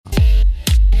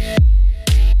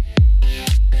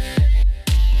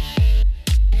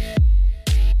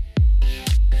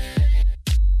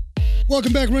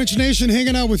Welcome back, Wrench Nation.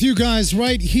 Hanging out with you guys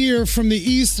right here from the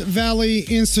East Valley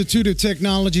Institute of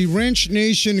Technology. Wrench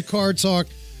Nation Car Talk.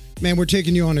 Man, we're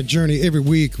taking you on a journey every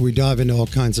week. We dive into all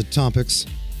kinds of topics,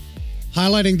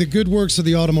 highlighting the good works of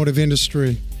the automotive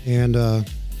industry and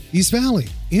East Valley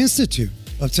Institute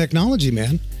of Technology,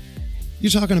 man.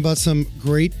 You're talking about some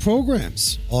great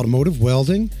programs. Automotive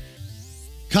welding,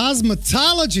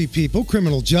 cosmetology, people,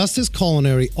 criminal justice,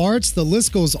 culinary arts. The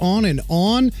list goes on and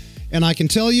on. And I can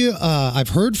tell you, I've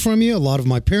heard from you, a lot of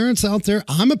my parents out there.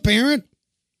 I'm a parent.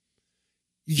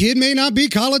 Your kid may not be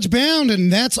college bound, and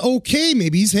that's okay.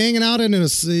 Maybe he's hanging out in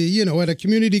at a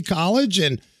community college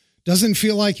and doesn't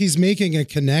feel like he's making a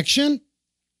connection.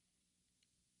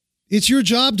 It's your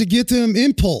job to get them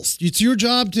impulsed. It's your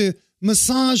job to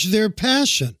massage their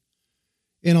passion.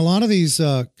 In a lot of these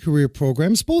career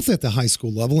programs, both at the high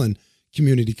school level and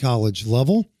community college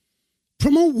level,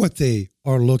 promote what they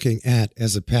are looking at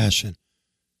as a passion.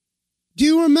 Do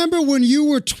you remember when you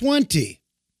were 20?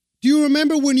 Do you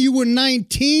remember when you were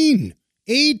 19,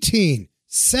 18,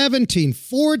 17,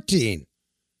 14?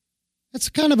 That's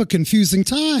kind of a confusing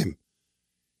time.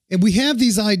 And we have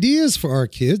these ideas for our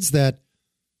kids that,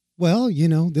 well,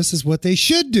 this is what they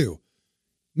should do.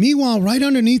 Meanwhile, right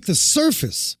underneath the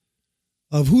surface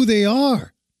of who they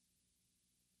are,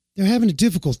 they're having a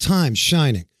difficult time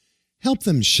shining. Help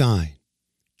them shine.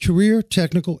 Career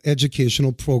technical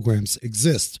educational programs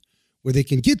exist where they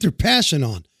can get their passion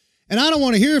on. And I don't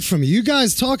want to hear it from you. You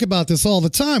guys talk about this all the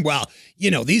time. Well,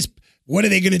 what are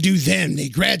they going to do then? They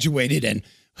graduated and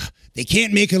they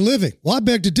can't make a living. Well, I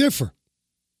beg to differ.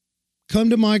 Come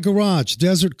to my garage,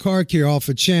 Desert Car Care off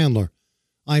of Chandler.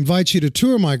 I invite you to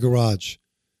tour my garage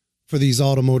for these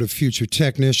automotive future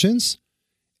technicians.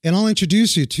 And I'll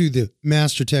introduce you to the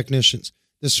master technicians,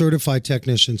 the certified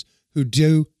technicians who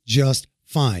do just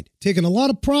fine, taking a lot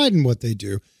of pride in what they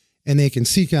do, and they can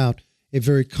seek out a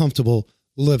very comfortable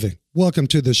living. Welcome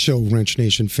to the show, Wrench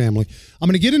Nation family. I'm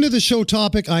going to get into the show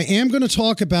topic. I am going to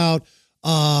talk about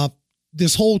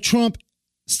this whole Trump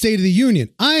State of the Union.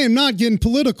 I am not getting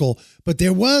political, but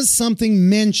there was something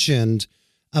mentioned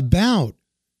about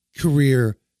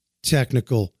career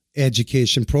technical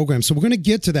education programs. So we're going to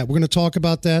get to that. We're going to talk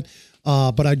about that.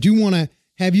 But I do want to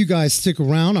have you guys stick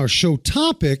around. Our show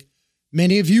topic,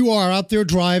 many of you are out there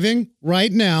driving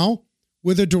right now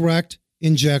with a direct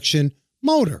injection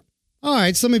motor. All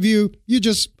right, some of you,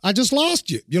 I just lost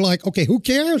you. You're like, okay, who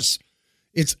cares?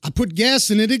 I put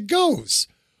gas in it, it goes.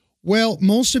 Well,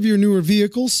 most of your newer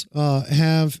vehicles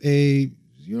have a,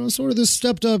 sort of this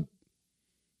stepped up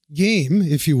game,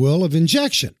 if you will, of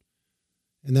injection.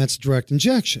 And that's direct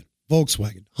injection.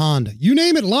 Volkswagen, Honda, you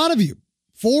name it, a lot of you.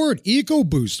 Ford,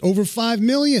 EcoBoost, over 5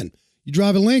 million. You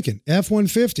drive a Lincoln,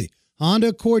 F-150. Honda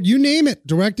Accord, you name it,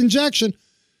 direct injection.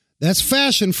 That's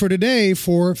fashion for today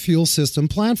for fuel system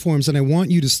platforms. And I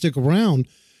want you to stick around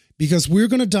because we're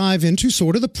going to dive into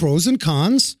sort of the pros and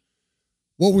cons,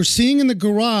 what we're seeing in the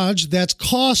garage that's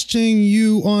costing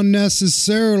you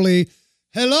unnecessarily.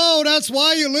 Hello, that's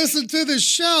why you listen to the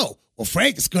show. Well,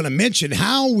 Frank is going to mention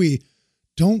how we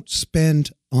don't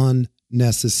spend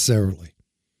unnecessarily.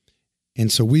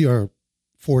 And so we are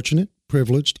fortunate,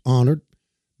 privileged, honored.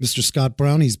 Mr. Scott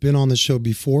Brown, he's been on the show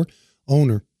before,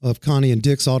 owner of Connie and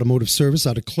Dick's Automotive Service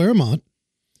out of Claremont.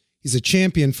 He's a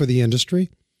champion for the industry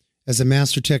as a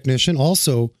master technician,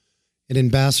 also an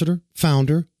ambassador,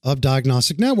 founder of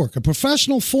Diagnostic Network, a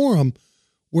professional forum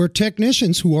where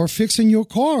technicians who are fixing your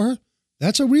car,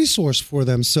 that's a resource for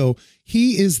them. So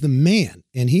he is the man,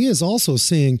 and he is also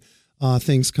seeing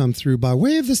things come through by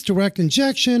way of this direct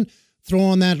injection, throw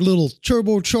on that little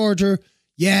turbocharger.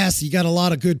 Yes, you got a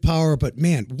lot of good power, but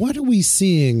man, what are we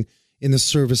seeing in the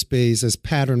service bays as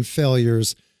pattern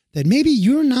failures that maybe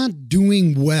you're not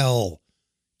doing well?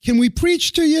 Can we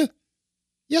preach to you?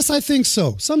 Yes, I think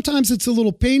so. Sometimes it's a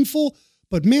little painful,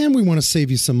 but man, we want to save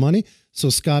you some money.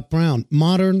 So Scott Brown,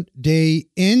 modern day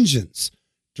engines,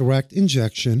 direct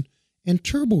injection and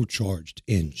turbocharged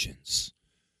engines.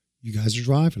 You guys are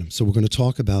driving them, so we're going to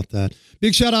talk about that.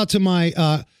 Big shout out to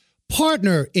my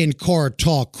partner in Car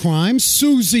Talk Crime,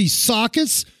 Susie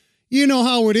Sockets. You know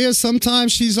how it is.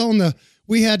 Sometimes she's on the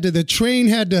train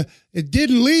it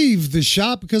didn't leave the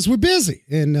shop because we're busy.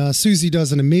 And Susie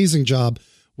does an amazing job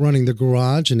running the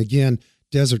garage. And again,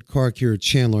 Desert Car Care at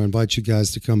Chandler. I invite you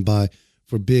guys to come by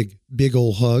for big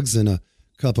old hugs and a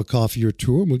cup of coffee or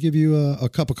tour. We'll give you a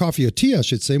cup of coffee, a tea, I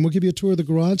should say, and we'll give you a tour of the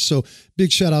garage. So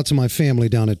big shout out to my family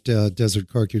down at Desert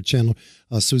Car Care Chandler.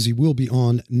 Susie will be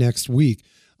on next week.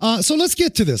 So let's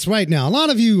get to this right now. A lot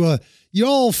of you, you're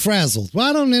all frazzled.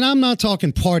 Well, I'm not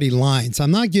talking party lines. I'm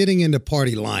not getting into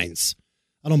party lines.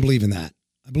 I don't believe in that.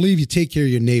 I believe you take care of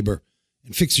your neighbor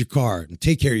and fix your car and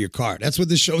take care of your car. That's what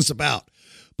this show's about.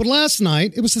 But last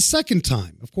night, it was the second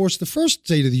time. Of course, the first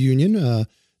State of the Union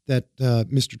that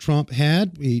Mr. Trump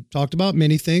had, he talked about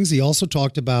many things. He also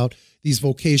talked about these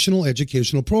vocational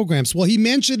educational programs. Well, he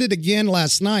mentioned it again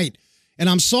last night. And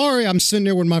I'm sorry, I'm sitting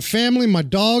there with my family, my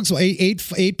dogs,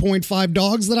 8.5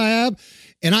 dogs that I have.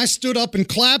 And I stood up and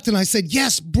clapped and I said,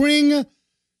 yes, bring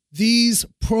these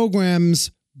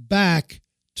programs back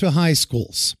to high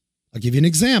schools. I'll give you an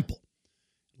example.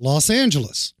 Los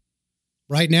Angeles.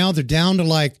 Right now, they're down to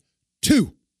like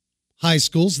 2 high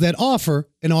schools that offer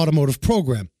an automotive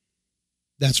program.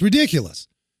 That's ridiculous.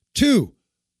 2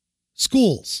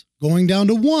 schools going down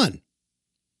to 1.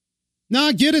 Now,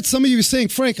 I get it. Some of you are saying,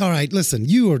 Frank, all right, listen,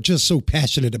 you are just so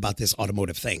passionate about this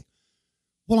automotive thing.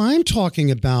 Well, I'm talking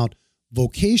about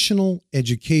vocational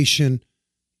education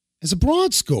as a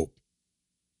broad scope.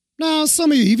 Now,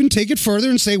 some of you even take it further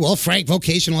and say, well, Frank,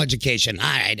 vocational education, all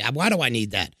right, why do I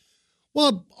need that?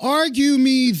 Well, argue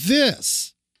me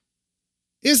this.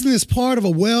 Isn't this part of a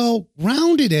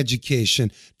well-rounded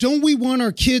education? Don't we want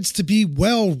our kids to be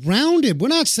well-rounded? We're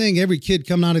not saying every kid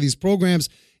coming out of these programs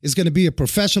is going to be a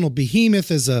professional behemoth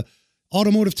as a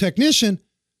automotive technician,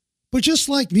 but just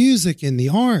like music and the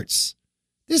arts,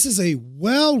 this is a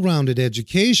well-rounded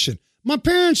education. My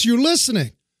parents, you're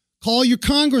listening. Call your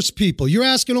Congress people. You're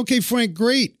asking, okay, Frank,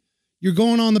 great. You're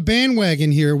going on the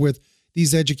bandwagon here with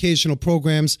these educational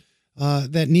programs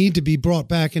that need to be brought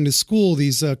back into school,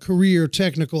 these career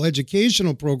technical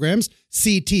educational programs,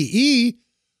 CTE.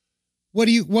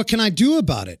 What can I do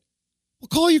about it? Well,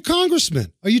 call your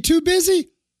congressman. Are you too busy?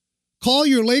 Call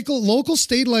your local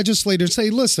state legislator and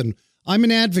say, listen, I'm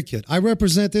an advocate. I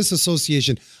represent this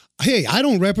association. Hey, I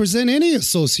don't represent any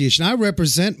association. I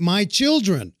represent my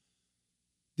children.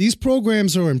 These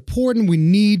programs are important. We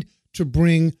need to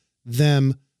bring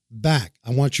them back. I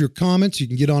want your comments. You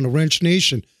can get on to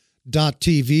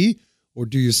wrenchnation.tv or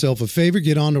do yourself a favor,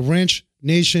 get on to Wrench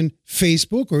Nation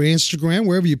Facebook or Instagram,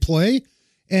 wherever you play,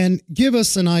 and give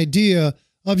us an idea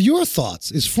of your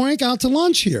thoughts. Is Frank out to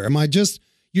lunch here?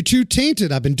 You're too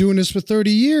tainted. I've been doing this for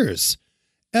 30 years.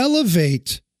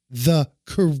 Elevate the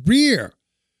career.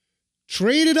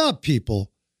 Trade it up,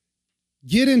 people.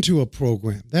 Get into a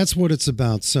program. That's what it's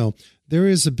about. So there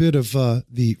is a bit of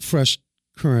the fresh,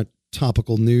 current,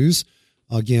 topical news.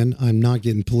 Again, I'm not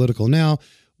getting political. Now,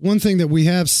 one thing that we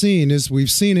have seen is we've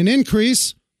seen an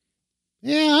increase.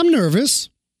 Yeah, I'm nervous.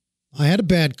 I had a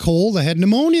bad cold. I had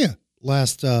pneumonia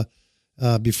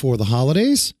before the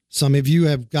holidays. Some of you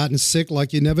have gotten sick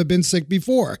like you've never been sick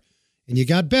before, and you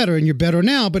got better, and you're better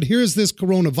now. But here's this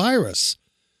coronavirus.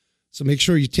 So make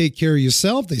sure you take care of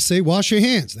yourself. They say, wash your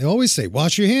hands. They always say,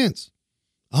 wash your hands.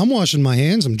 I'm washing my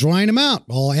hands. I'm drying them out.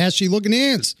 All ashy looking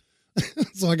hands.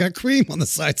 So I got cream on the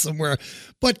side somewhere.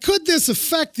 But could this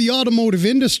affect the automotive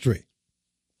industry?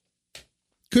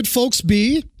 Could folks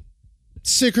be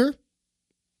sicker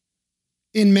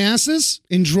in masses,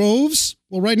 in droves?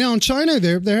 Well, right now in China,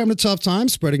 they're having a tough time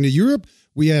spreading to Europe.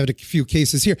 We had a few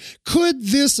cases here. Could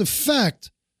this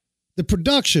affect the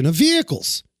production of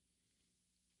vehicles?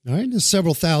 All right, there's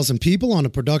several thousand people on a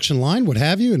production line, what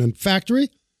have you, in a factory.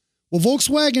 Well,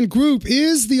 Volkswagen Group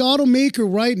is the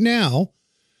automaker right now.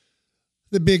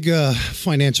 The big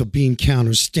financial bean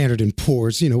counters, Standard &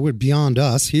 Poor's, we're beyond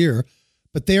us here.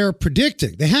 But they're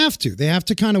predicting, they have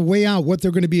to kind of weigh out what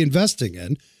they're going to be investing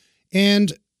in.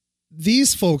 And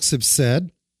these folks have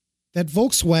said that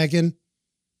Volkswagen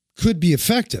could be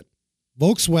affected.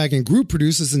 Volkswagen Group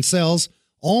produces and sells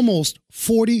almost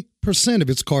 40% of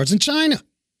its cars in China.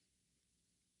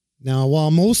 Now,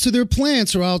 while most of their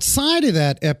plants are outside of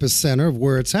that epicenter of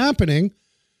where it's happening,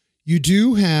 you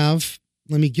do have,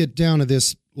 let me get down to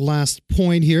this last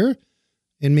point here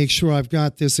and make sure I've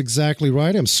got this exactly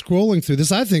right. I'm scrolling through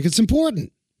this. I think it's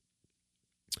important.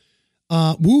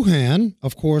 Wuhan,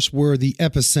 of course, where the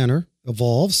epicenter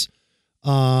evolves.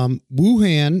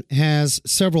 Wuhan has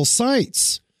several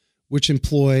sites which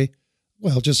employ,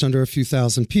 just under a few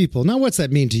thousand people. Now, what's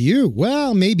that mean to you?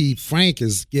 Well, maybe Frank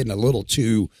is getting a little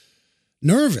too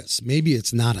nervous. Maybe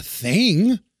it's not a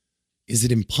thing. Is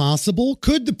it impossible?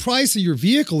 Could the price of your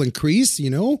vehicle increase?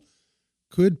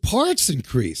 Could parts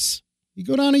increase? You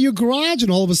go down to your garage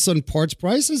and all of a sudden parts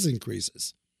prices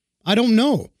increases. I don't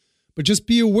know, but just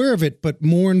be aware of it. But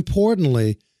more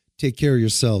importantly, take care of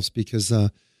yourselves because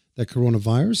that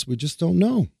coronavirus, we just don't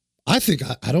know. I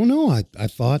don't know. I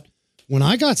thought when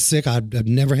I got sick, I've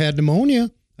never had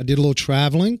pneumonia. I did a little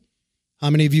traveling.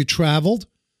 How many of you traveled?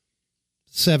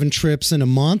 7 trips in a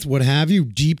month, what have you,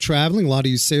 deep traveling. A lot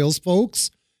of you sales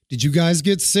folks. Did you guys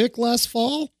get sick last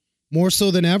fall? More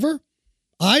so than ever?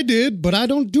 I did, but I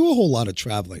don't do a whole lot of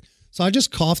traveling. So I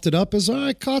just coughed it up as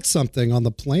I caught something on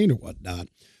the plane or whatnot.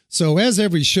 So as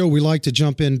every show, we like to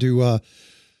jump into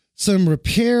some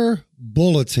repair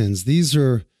bulletins. These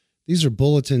are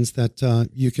bulletins that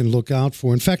you can look out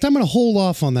for. In fact, I'm going to hold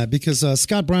off on that because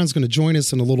Scott Brown's going to join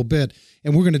us in a little bit,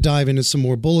 and we're going to dive into some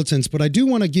more bulletins. But I do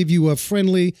want to give you a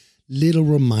friendly little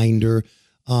reminder.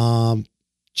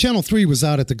 Channel 3 was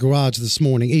out at the garage this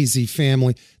morning, AZ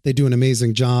Family. They do an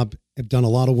amazing job. I've done a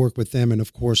lot of work with them. And,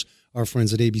 of course, our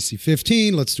friends at ABC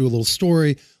 15. Let's do a little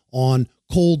story on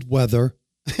cold weather.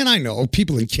 And I know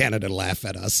people in Canada laugh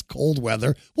at us. Cold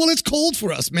weather. Well, it's cold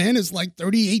for us, man. It's like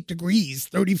 38 degrees,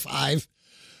 35.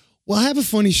 Well, I have a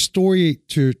funny story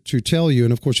to tell you.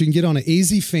 And, of course, you can get on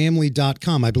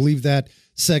azfamily.com. I believe that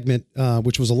segment,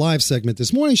 which was a live segment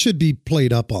this morning, should be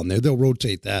played up on there. They'll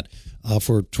rotate that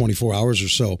for 24 hours or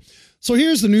so. So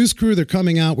here's the news crew. They're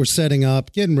coming out. We're setting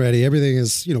up, getting ready. Everything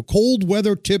is, cold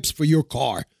weather tips for your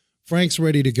car. Frank's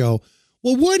ready to go.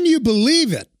 Well, wouldn't you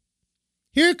believe it?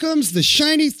 Here comes the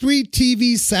shiny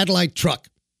 3TV satellite truck.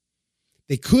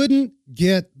 They couldn't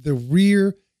get the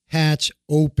rear hatch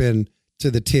open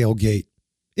to the tailgate.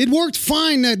 It worked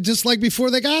fine, just like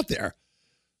before they got there.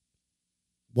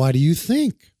 Why do you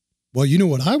think? Well, you know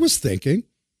what I was thinking.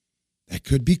 That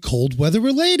could be cold weather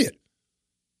related.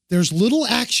 There's little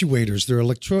actuators.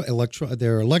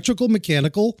 They're electrical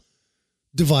mechanical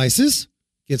devices.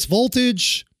 Gets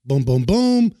voltage, boom, boom,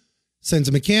 boom, sends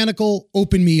a mechanical,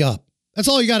 open me up. That's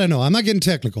all you got to know. I'm not getting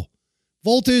technical.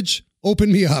 Voltage,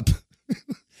 open me up.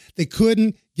 They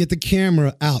couldn't get the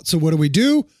camera out. So what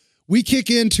do? We kick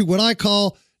into what I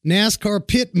call NASCAR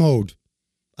pit mode.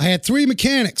 I had 3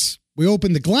 mechanics. We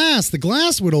opened the glass. The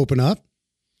glass would open up.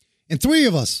 And 3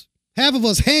 of us, half of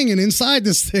us hanging inside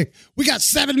this thing. We got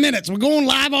 7 minutes. We're going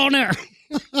live on air.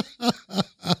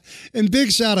 And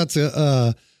big shout out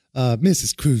to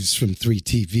Mrs. Cruz from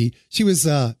 3TV. She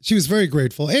was very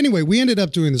grateful. Anyway, we ended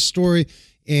up doing the story.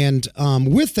 And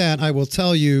with that, I will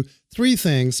tell you 3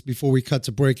 things before we cut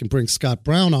to break and bring Scott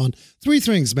Brown on. 3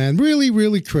 things, man, really,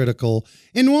 really critical.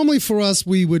 And normally for us,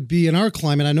 we would be in our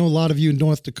climate. I know a lot of you in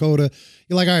North Dakota,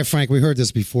 you're like, all right, Frank, we heard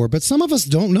this before. But some of us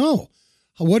don't know.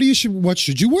 What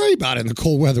should you worry about in the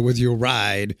cold weather with your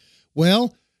ride?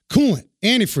 Well, coolant,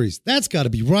 antifreeze, that's got to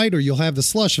be right or you'll have the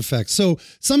slush effect. So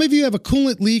some of you have a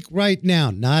coolant leak right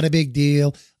now. Not a big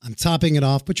deal. I'm topping it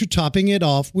off, but you're topping it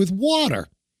off with water.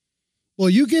 Well,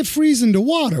 you get freezing to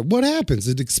water. What happens?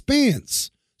 It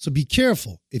expands. So be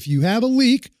careful. If you have a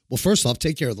leak, well, first off,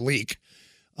 take care of the leak.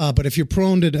 But if you're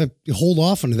prone to hold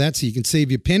off on that so you can save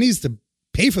your pennies to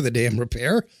pay for the damn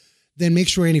repair, then make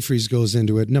sure antifreeze goes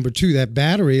into it. Number 2, that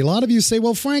battery. A lot of you say,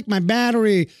 well, Frank, my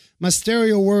battery, my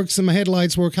stereo works and my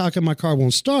headlights work. How come my car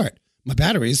won't start? My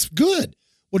battery's good.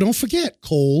 Well, don't forget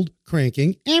cold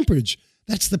cranking amperage.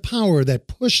 That's the power that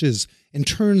pushes and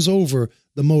turns over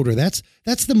the motor. That's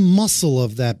the muscle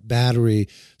of that battery.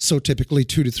 So typically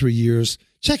 2 to 3 years.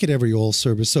 Check it every oil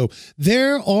service. So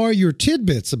there are your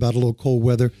tidbits about a little cold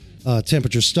weather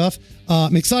temperature stuff.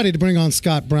 I'm excited to bring on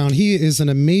Scott Brown. He is an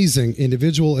amazing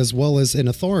individual as well as an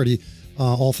authority,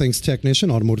 all things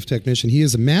technician, automotive technician. He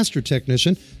is a master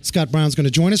technician. Scott Brown's going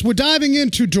to join us. We're diving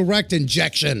into direct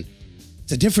injection.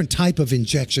 It's a different type of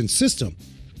injection system.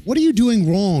 What are you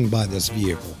doing wrong by this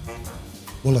vehicle?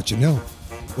 We'll let you know.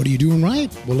 What are you doing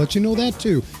right? We'll let you know that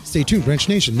too. Stay tuned. Wrench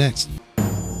Nation next.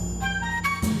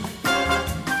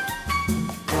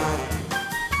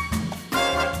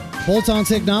 Bolt-On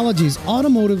Technologies,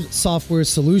 automotive software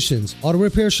solutions. Auto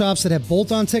repair shops that have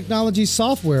Bolt-On Technologies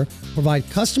software provide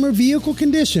customer vehicle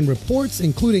condition reports,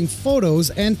 including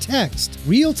photos and text,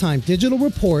 real-time digital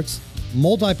reports,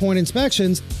 multi-point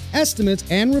inspections, estimates,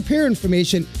 and repair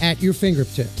information at your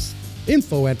fingertips.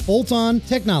 Info at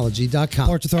boltontechnology.com.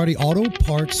 Parts Authority Auto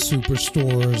Parts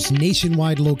Superstores,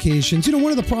 nationwide locations. You know,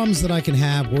 one of the problems that I can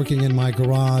have working in my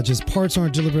garage is parts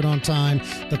aren't delivered on time.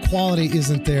 The quality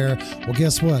isn't there. Well,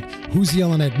 guess what? Who's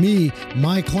yelling at me?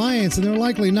 My clients, and they're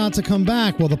likely not to come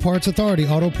back. Well, the Parts Authority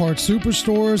Auto Parts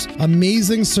Superstores,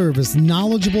 amazing service,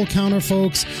 knowledgeable counter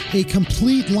folks, a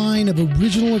complete line of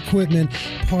original equipment,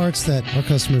 parts that our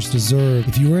customers deserve.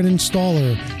 If you're an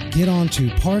installer, get on to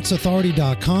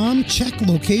partsauthority.com. Check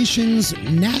locations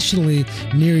nationally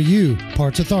near you.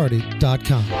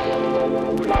 partsauthority.com.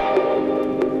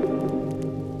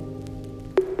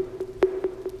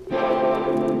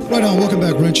 Right on. Welcome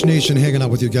back, Wrench Nation. Hanging out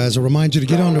with you guys. I remind you to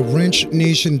get on to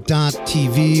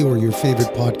wrenchnation.tv or your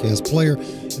favorite podcast player.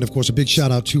 And, of course, a big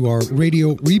shout out to our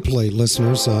radio replay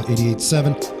listeners,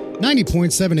 88.7,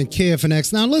 90.7, and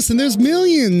KFNX. Now, listen, there's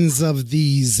millions of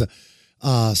these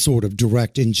sort of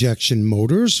direct injection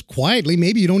motors quietly.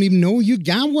 Maybe you don't even know you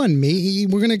got one. Maybe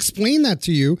we're going to explain that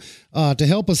to you to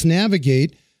help us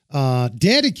navigate.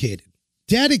 Dedicated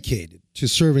to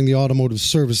serving the automotive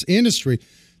service industry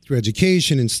through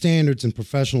education and standards and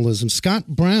professionalism. Scott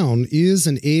Brown is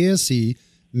an ASE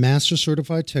Master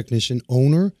Certified Technician,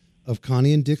 owner of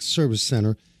Connie and Dick Service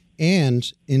Center,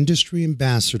 and industry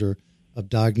ambassador of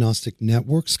Diagnostic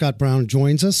Network. Scott Brown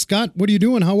joins us. Scott, what are you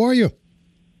doing? How are you?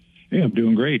 Hey, I'm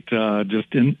doing great.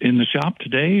 Just in the shop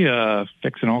today,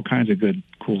 fixing all kinds of good,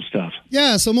 cool stuff.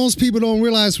 Yeah, so most people don't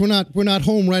realize we're not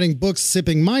home writing books,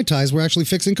 sipping Mai Tais. We're actually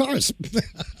fixing cars.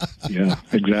 Yeah,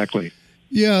 exactly.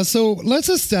 Yeah, so let's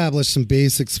establish some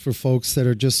basics for folks that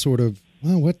are just sort of,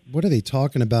 well, what are they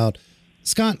talking about?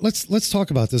 Scott, let's talk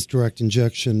about this direct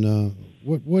injection.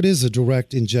 What is a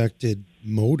direct injected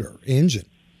motor engine?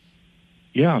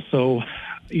 Yeah, so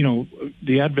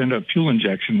the advent of fuel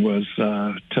injection was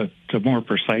to more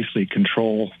precisely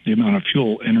control the amount of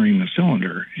fuel entering the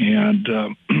cylinder. And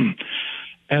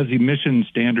as emission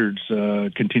standards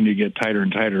continue to get tighter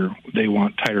and tighter, they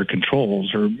want tighter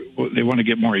controls, or they want to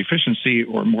get more efficiency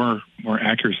or more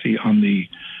accuracy on the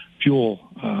fuel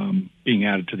being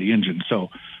added to the engine. So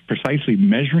precisely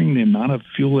measuring the amount of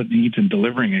fuel it needs and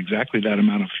delivering exactly that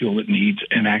amount of fuel it needs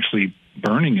and actually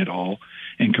burning it all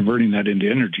and converting that into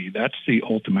energy. That's the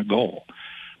ultimate goal.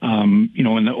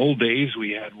 In the old days,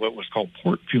 we had what was called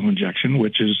port fuel injection,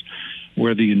 which is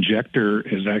where the injector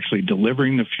is actually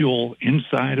delivering the fuel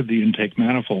inside of the intake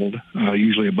manifold,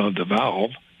 usually above the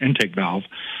intake valve,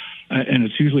 and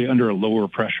it's usually under a lower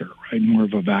pressure, right, more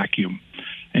of a vacuum.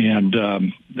 And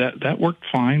that worked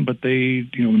fine, but the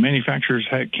manufacturers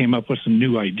came up with some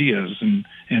new ideas, and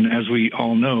as we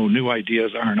all know, new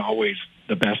ideas aren't always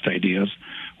the best ideas,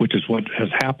 which is what has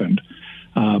happened.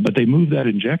 But they moved that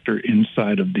injector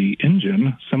inside of the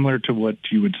engine, similar to what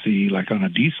you would see like on a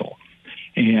diesel.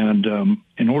 And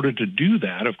in order to do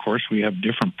that, of course, we have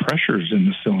different pressures in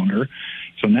the cylinder.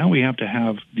 So now we have to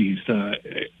have these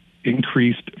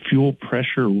increased fuel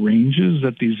pressure ranges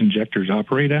that these injectors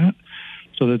operate at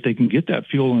so that they can get that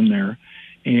fuel in there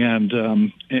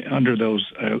and under those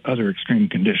other extreme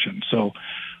conditions. So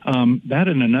that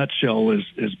in a nutshell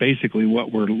is basically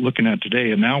what we're looking at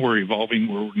today. And now we're evolving.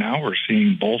 We're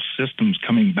seeing both systems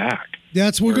coming back.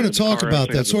 That's we're going to talk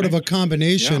about that, sort of a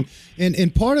combination. Yeah.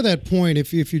 And part of that point,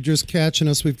 if you're just catching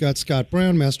us, we've got Scott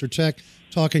Brown, Master Tech,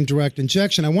 talking direct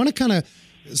injection. I want to kind of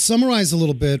summarize a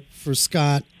little bit for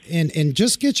Scott and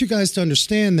just get you guys to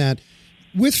understand that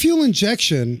with fuel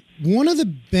injection, one of the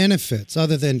benefits,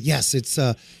 other than, yes, it's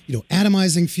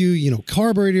atomizing fuel,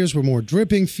 carburetors were more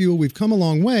dripping fuel. We've come a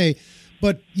long way.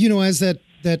 But, as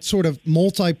that sort of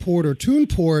multi-port or tune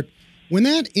port, when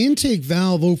that intake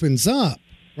valve opens up,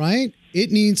 right,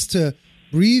 it needs to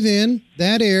breathe in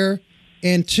that air,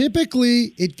 and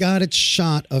typically it got its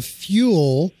shot of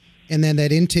fuel, and then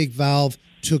that intake valve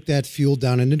took that fuel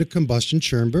down into the combustion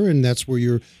chamber, and that's where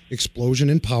your explosion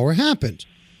and power happened.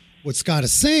 What Scott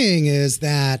is saying is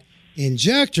that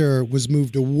injector was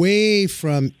moved away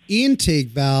from intake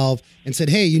valve and said,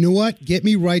 hey, you know what? Get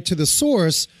me right to the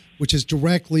source, which is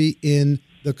directly in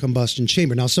the combustion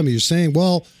chamber. Now, some of you are saying,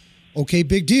 well, okay,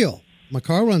 big deal. My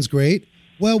car runs great.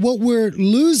 Well, what we're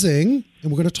losing,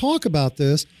 and we're going to talk about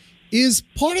this, is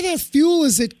part of that fuel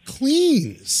is it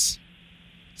cleans.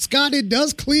 Scott, it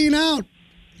does clean out.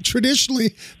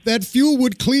 Traditionally, that fuel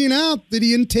would clean out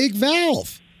the intake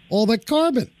valve, all that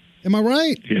carbon. Am I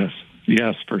right?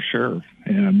 Yes, for sure.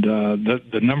 And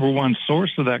the number one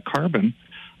source of that carbon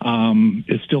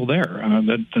is still there.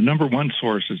 The number one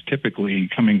source is typically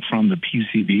coming from the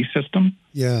PCV system.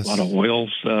 Yes, a lot of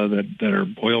oils that are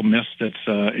oil mist that's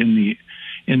in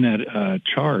that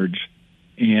charge.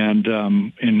 And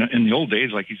in the old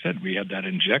days, like you said, we had that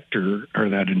injector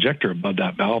above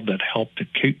that valve that helped to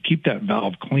keep that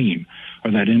valve clean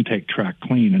or that intake tract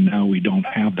clean. And now we don't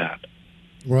have that.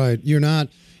 Right. You're not.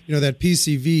 That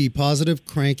PCV, positive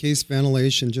crankcase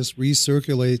ventilation, just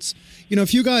recirculates.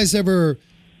 If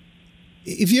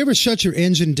you ever shut your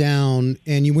engine down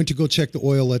and you went to go check the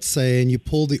oil, let's say, and you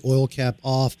pulled the oil cap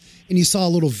off and you saw a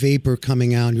little vapor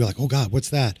coming out and you're like, oh God, what's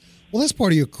that? Well, that's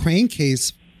part of your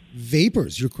crankcase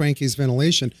vapors, your crankcase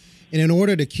ventilation. And in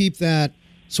order to keep that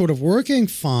sort of working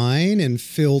fine and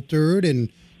filtered, and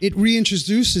it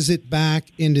reintroduces it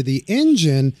back into the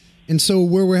engine. And so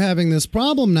where we're having this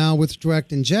problem now with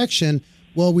direct injection,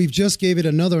 well, we've just gave it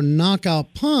another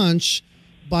knockout punch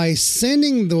by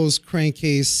sending those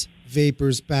crankcase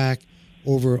vapors back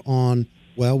over on,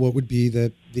 well, what would be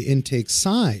the intake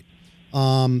side.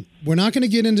 We're not going to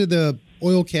get into the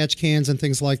oil catch cans and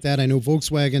things like that. I know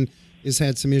Volkswagen has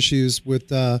had some issues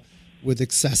with with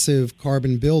excessive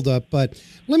carbon buildup. But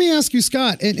let me ask you,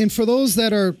 Scott, and for those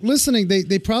that are listening,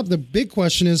 they probably, the big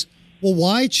question is, well,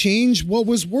 why change what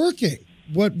was working?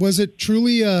 What was it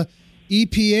truly a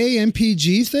EPA,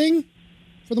 MPG thing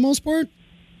for the most part?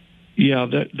 Yeah,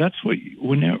 that's what.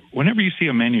 Whenever you see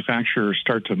a manufacturer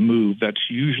start to move, that's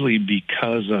usually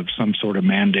because of some sort of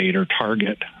mandate or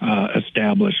target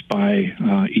established by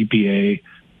EPA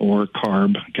or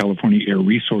CARB, California Air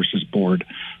Resources Board,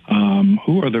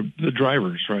 who are the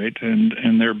drivers, right?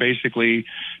 And they're basically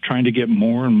trying to get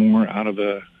more and more out of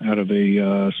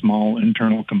a small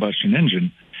internal combustion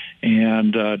engine.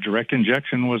 And direct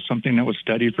injection was something that was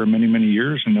studied for many, many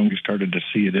years, and then we started to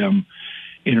see them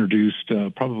introduced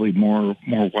probably more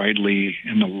widely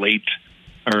in the late,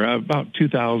 or about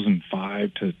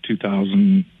 2005 to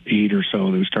 2008 or so.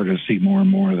 We started to see more and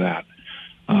more of that.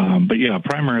 But yeah,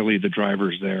 primarily the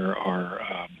drivers there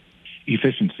are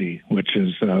efficiency, which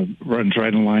runs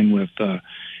right in line with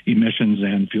emissions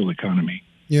and fuel economy.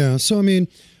 Yeah. So, I mean,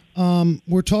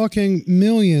 we're talking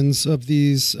millions of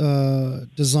these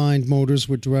designed motors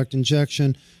with direct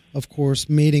injection, of course,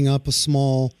 mating up a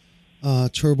small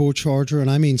turbocharger. And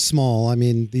I mean small. I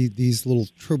mean, these little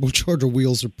turbocharger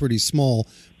wheels are pretty small,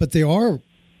 but they are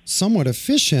somewhat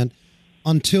efficient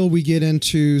until we get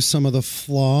into some of the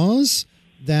flaws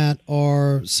that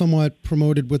are somewhat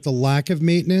promoted with the lack of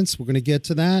maintenance. We're going to get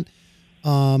to that.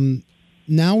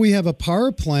 Now we have a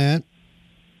power plant.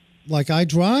 Like I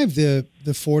drive the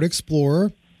Ford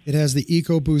Explorer. It has the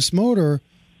EcoBoost motor.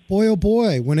 Boy, oh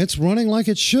boy, when it's running like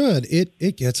it should,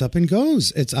 it gets up and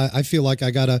goes. I feel like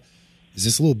is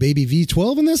this a little baby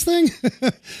V12 in this thing?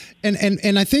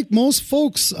 and I think most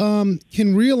folks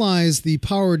can realize the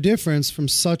power difference from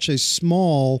such a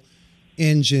small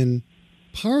engine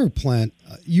power plant.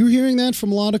 You hearing that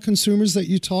from a lot of consumers that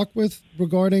you talk with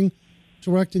regarding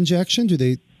direct injection? Do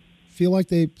they feel like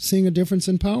they're seeing a difference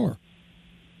in power?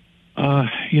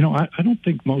 I don't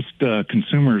think most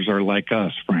consumers are like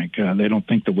us, Frank. They don't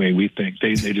think the way we think.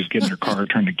 They just get in their car,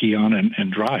 turn the key on,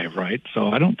 and drive, right? So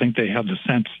I don't think they have the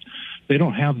sense. They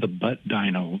don't have the butt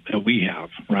dyno that we have,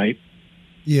 right?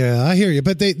 Yeah, I hear you.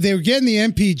 But they're getting the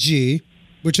MPG,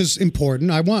 which is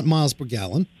important. I want miles per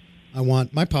gallon. I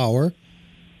want my power.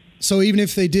 So even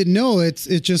if they didn't know it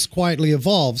just quietly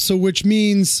evolved. So which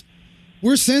means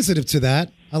we're sensitive to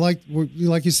that. Like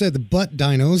you said, the butt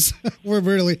dynos. We're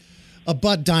really a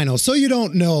butt dyno. So you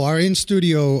don't know, our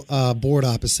in-studio board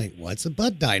op is saying, what's a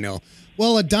butt dyno?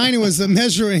 Well, a dyno is a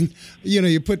measuring,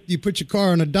 you put your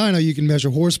car on a dyno, you can measure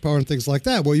horsepower and things like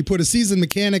that. Well, you put a seasoned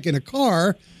mechanic in a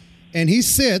car and he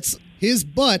sits, his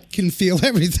butt can feel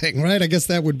everything, right? I guess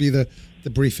that would be the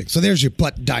briefing. So there's your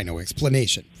butt dyno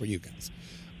explanation for you guys.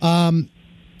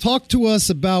 Talk to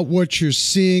us about what you're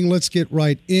seeing. Let's get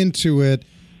right into it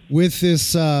with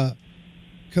this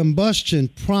combustion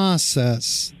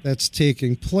process that's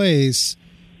taking place.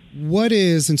 What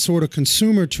is, in sort of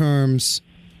consumer terms,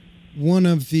 one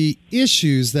of the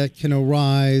issues that can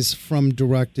arise from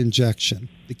direct injection?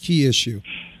 The key issue.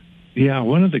 Yeah,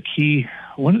 one of the key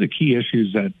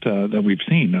issues that we've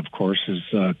seen, of course, is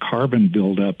carbon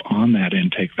buildup on that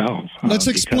intake valve. Let's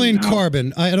explain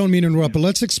carbon. I don't mean to interrupt, but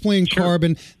let's explain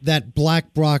carbon. That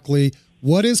black broccoli.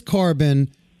 What is carbon?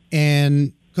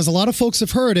 And because a lot of folks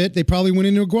have heard it, they probably went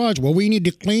into a garage. Well, we need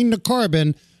to clean the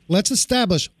carbon. Let's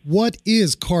establish what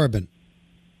is carbon.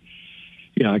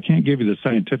 Yeah, I can't give you the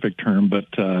scientific term, but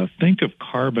think of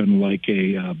carbon like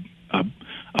a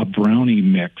brownie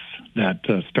mix that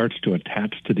starts to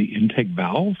attach to the intake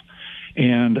valve,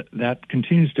 and that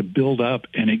continues to build up,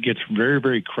 and it gets very,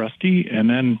 very crusty. And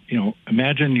then,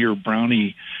 imagine your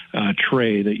brownie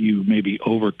tray that you maybe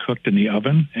overcooked in the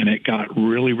oven, and it got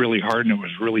really, really hard, and it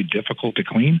was really difficult to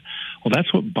clean. Well,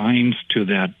 that's what binds to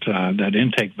that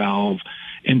intake valve,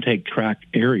 intake tract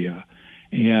area.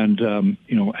 And,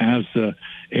 as the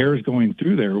air is going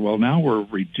through there, well, now we're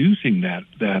reducing that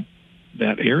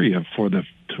area for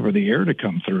the air to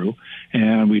come through,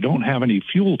 and we don't have any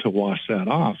fuel to wash that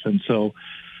off. And so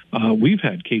we've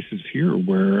had cases here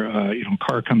where, a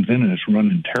car comes in and it's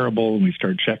running terrible, and we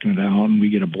start checking it out, and we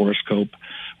get a borescope,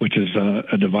 which is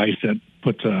a device that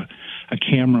puts a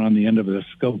camera on the end of the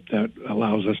scope that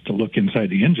allows us to look inside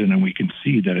the engine, and we can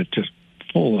see that it's just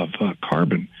full of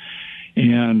carbon.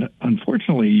 And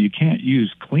unfortunately, you can't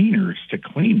use cleaners to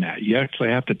clean that. You actually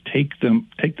have to take the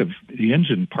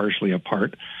engine partially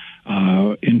apart,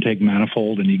 intake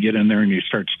manifold, and you get in there and you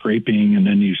start scraping, and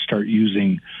then you start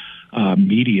using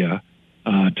media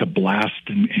to blast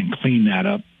and clean that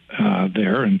up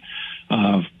there. And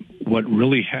what's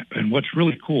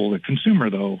really cool, the consumer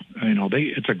though,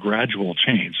 it's a gradual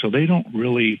change, so they don't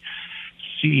really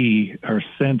see or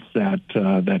sense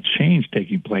that change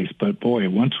taking place. But boy,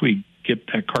 once we get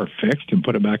that car fixed and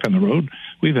put it back on the road,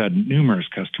 we've had numerous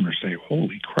customers say,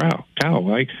 "Holy cow!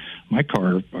 My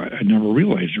car, I never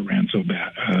realized it ran so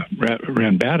bad,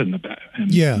 ran bad in the back."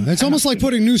 Yeah, it's almost like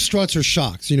putting new struts or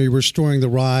shocks. You're restoring the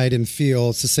ride and feel.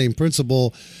 It's the same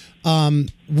principle.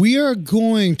 We are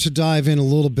going to dive in a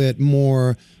little bit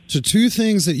more to two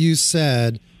things that you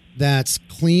said. That's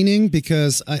cleaning,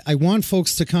 because I want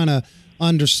folks to kind of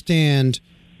understand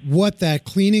what that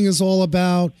cleaning is all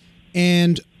about,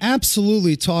 and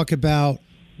absolutely talk about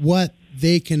what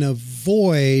they can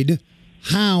avoid,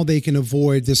 how they can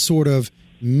avoid this sort of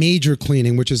major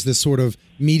cleaning, which is this sort of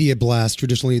media blast,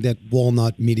 traditionally that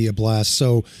walnut media blast.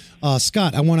 So,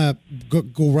 Scott, I want to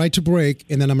go right to break,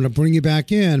 and then I'm going to bring you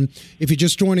back in. If you're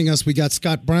just joining us, we got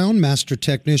Scott Brown, master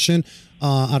technician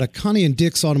out of Connie and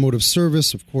Dick's Automotive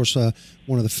Service, of course,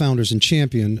 one of the founders and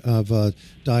champion of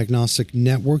Diagnostic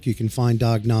Network. You can find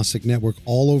Diagnostic Network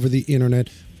all over the internet.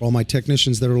 For all my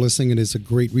technicians that are listening, it is a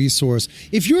great resource.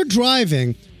 If you're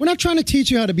driving, we're not trying to teach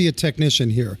you how to be a technician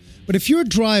here, but if you're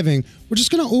driving, we're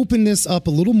just going to open this up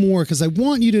a little more, because I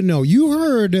want you to know, you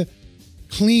heard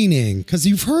cleaning, because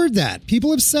you've heard that. People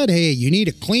have said, hey, you need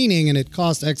a cleaning and it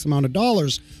costs X amount of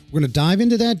dollars. We're going to dive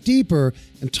into that deeper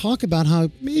and talk about how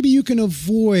maybe you can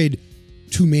avoid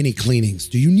too many cleanings.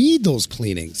 Do you need those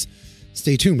cleanings?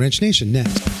 Stay tuned. Wrench Nation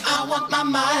next. I want my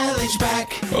mileage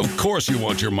back. Of course you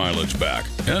want your mileage back.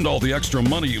 And all the extra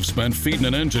money you've spent feeding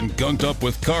an engine gunked up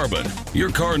with carbon.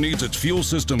 Your car needs its fuel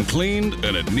system cleaned,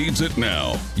 and it needs it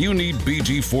now. You need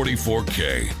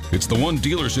BG44K. It's the one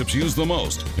dealerships use the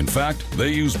most. In fact, they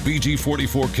use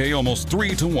BG44K almost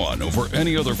 3-to-1 over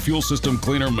any other fuel system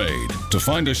cleaner made. To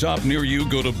find a shop near you,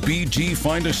 go to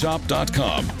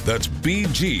bgfindashop.com. That's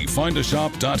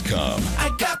bgfindashop.com. I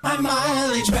got my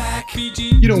mileage back.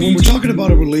 When we're talking about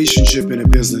a relationship in a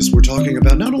business, we're talking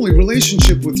about not only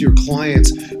relationship with your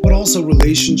clients, but also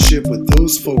relationship with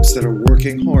those folks that are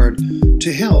working hard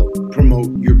to help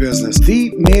promote your business.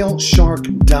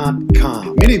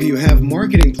 TheMailShark.com. Many of you have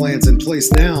marketing plans in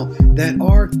place now that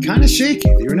are kind of shaky.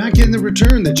 You're not getting the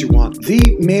return that you want.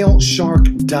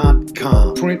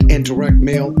 TheMailShark.com. Print and direct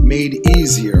mail made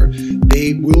easier.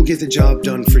 They will get the job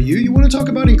done for you. You want to talk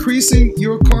about increasing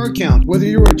your car count. Whether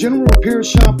you're a general repair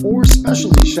shop or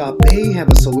specialty shop, they have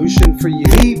a solution for you.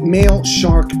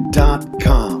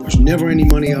 TheMailShark.com. There's never any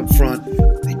money up front.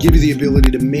 They give you the ability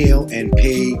to mail and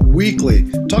pay weekly.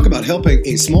 Talk about helping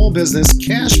a small business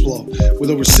cash flow. With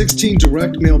over 16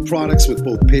 direct mail products with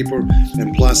both paper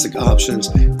and plastic options,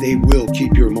 they will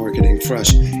keep your marketing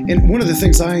fresh. And one of the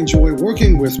things I enjoy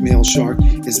working with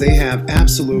MailShark is they have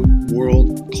absolute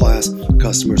world-class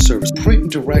customer service. Print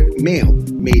and direct mail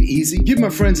made easy. Give my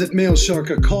friends at MailShark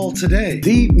a call today.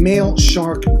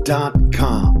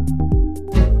 TheMailShark.com.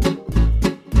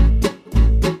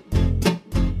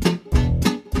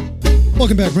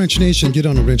 Welcome back, Wrench Nation. Get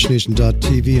on to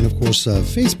wrenchnation.tv and, of course,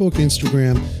 Facebook,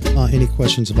 Instagram. Any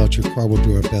questions about your car, we'll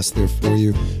do our best there for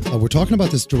you. We're talking about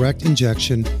this direct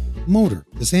injection motor,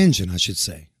 this engine, I should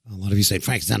say. A lot of you say,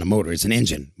 Frank, it's not a motor, it's an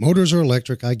engine. Motors are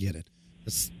electric, I get it.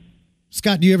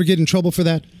 Scott, do you ever get in trouble for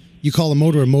that? You call a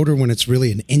motor when it's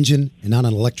really an engine and not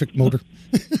an electric motor?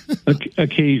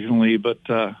 Occasionally, but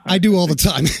I do all the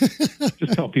time.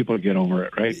 Just tell people to get over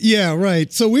it, right? Yeah,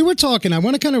 right. So we were talking, I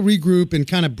want to kind of regroup and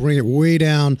kind of bring it way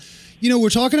down. We're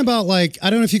talking about, like, I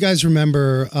don't know if you guys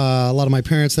remember, a lot of my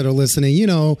parents that are listening,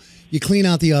 you clean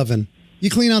out the oven, you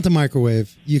clean out the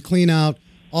microwave, you clean out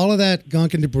all of that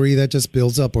gunk and debris that just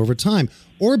builds up over time.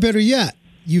 Or better yet,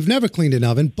 you've never cleaned an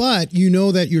oven, but you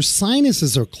know that your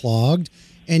sinuses are clogged,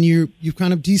 and you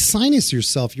kind of desinus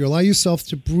yourself. You allow yourself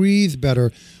to breathe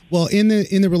better. Well, in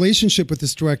the relationship with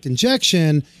this direct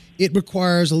injection, it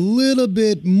requires a little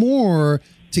bit more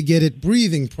to get it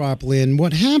breathing properly. And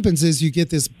what happens is you get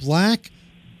this black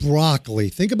broccoli.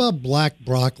 Think about black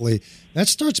broccoli. That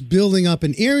starts building up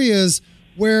in areas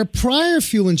where prior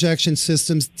fuel injection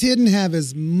systems didn't have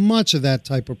as much of that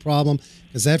type of problem,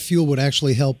 because that fuel would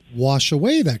actually help wash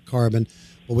away that carbon.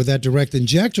 But with that direct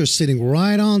injector sitting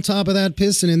right on top of that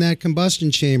piston in that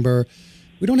combustion chamber,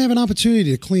 we don't have an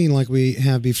opportunity to clean like we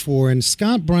have before. And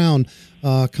Scott Brown,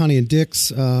 Connie and Dick's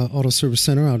Auto Service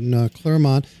Center out in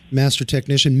Claremont, master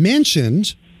technician,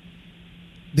 mentioned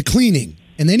the cleaning.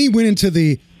 And then he went into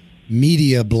the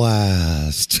media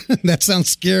blast. That sounds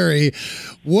scary.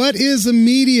 What is a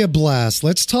media blast?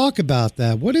 Let's talk about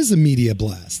that. What is a media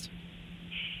blast?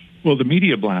 Well, the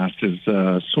media blast is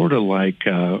sort of like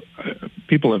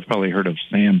people have probably heard of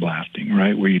sandblasting,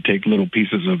 right? Where you take little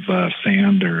pieces of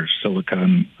sand or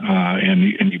silicone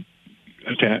and you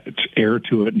attach air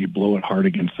to it and you blow it hard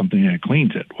against something and it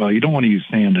cleans it. Well, you don't want to use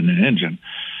sand in an engine.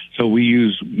 So we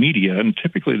use media, and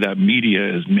typically that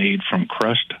media is made from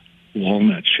crushed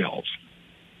walnut shells.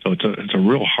 So it's a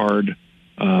real hard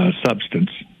substance,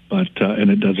 but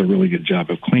and it does a really good job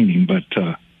of cleaning. But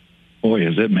boy,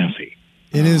 is it messy!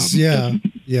 It is, yeah.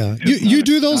 You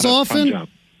do those often?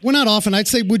 Well, not often. I'd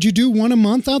say, would you do one a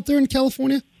month out there in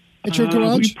California at your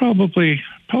garage? We probably,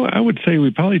 I would say we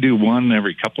probably do one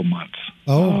every couple months.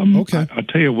 Oh, okay. I'll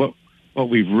tell you what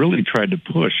we've really tried to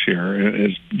push here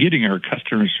is getting our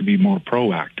customers to be more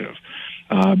proactive.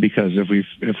 Because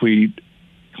if we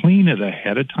clean it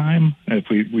ahead of time, if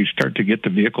we start to get the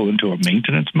vehicle into a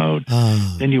maintenance mode,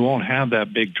 then you won't have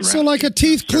that big drastic. So like a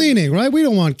teeth cleaning, right? We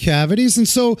don't want cavities. And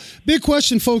so big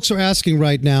question folks are asking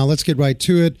right now. Let's get right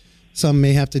to it. Some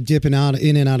may have to dip in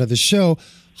and out of the show.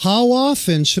 How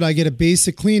often should I get a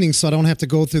basic cleaning so I don't have to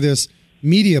go through this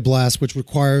media blast, which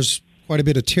requires quite a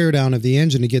bit of tear down of the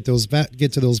engine to get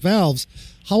to those valves?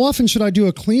 How often should I do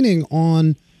a cleaning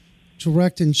on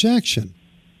direct injection?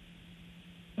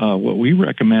 What we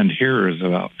recommend here is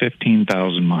about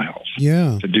 15,000 miles.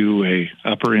 Yeah. To do a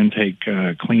upper intake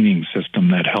cleaning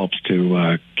system that helps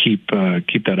to keep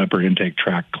that upper intake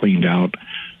tract cleaned out.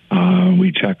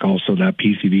 We check also that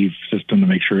PCV system to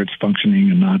make sure it's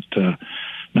functioning and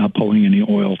not pulling any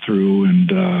oil through, and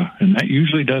that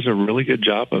usually does a really good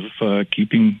job of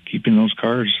keeping those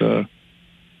cars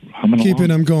humming along. Keeping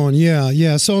them going,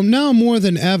 yeah. So now more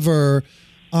than ever,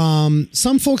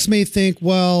 some folks may think,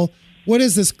 well, what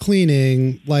is this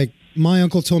cleaning? Like my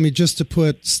uncle told me just to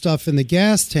put stuff in the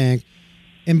gas tank,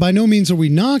 and by no means are we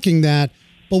knocking that,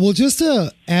 but will just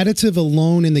a additive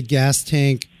alone in the gas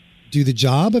tank do the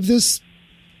job of this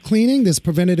cleaning, this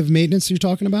preventative maintenance you're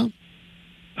talking about?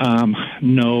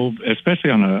 No, especially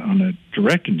on a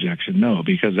direct injection, no,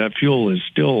 because that fuel is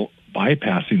still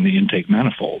bypassing the intake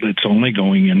manifold. It's only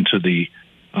going into the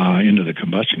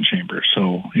combustion chamber.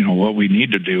 So, what we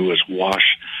need to do is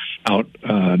wash out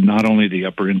not only the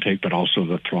upper intake, but also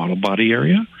the throttle body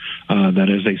area. That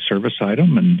is a service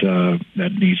item, and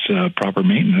that needs proper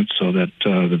maintenance so that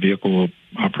the vehicle will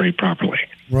operate properly.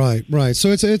 Right. So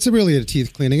it's really a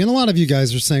teeth cleaning. And a lot of you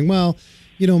guys are saying, well,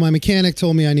 my mechanic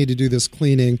told me I need to do this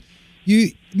cleaning.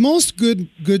 Most good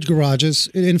garages,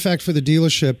 in fact, for the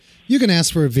dealership, you can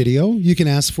ask for a video. You can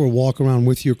ask for a walk around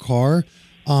with your car.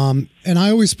 And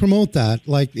I always promote that.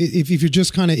 Like if you're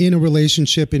just kind of in a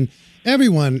relationship and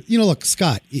everyone, look,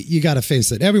 Scott, you got to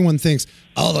face it. Everyone thinks,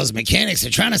 oh, those mechanics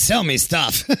are trying to sell me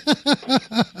stuff.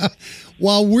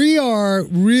 While we are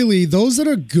really, those that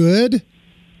are good,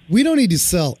 we don't need to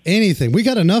sell anything. We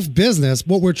got enough business.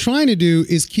 What we're trying to do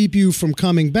is keep you from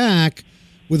coming back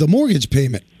with a mortgage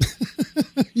payment,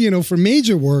 for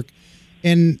major work.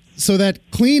 And so that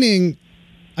cleaning,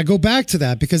 I go back to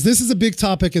that because this is a big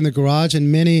topic in the garage, and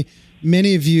many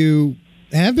of you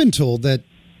have been told that,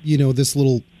 this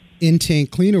little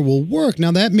in-tank cleaner will work.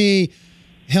 Now, that may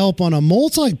help on a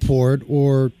multi-port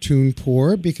or tune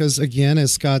port because, again,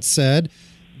 as Scott said,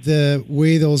 the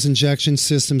way those injection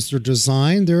systems are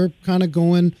designed, they're kind of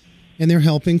going and they're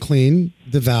helping clean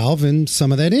the valve and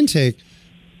some of that intake.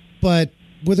 But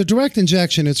with a direct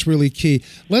injection, it's really key.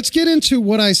 Let's get into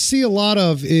what I see a lot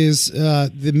of is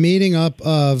the mating up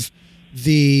of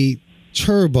the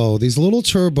turbo, these little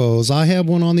turbos. I have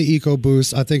one on the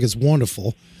EcoBoost. I think it's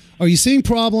wonderful. Are you seeing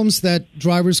problems that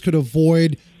drivers could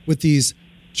avoid with these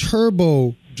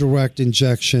turbo direct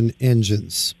injection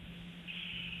engines?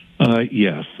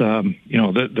 Yes.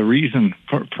 The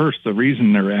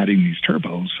reason they're adding these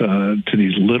turbos to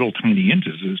these little tiny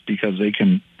engines is because they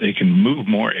can move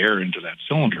more air into that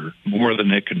cylinder more than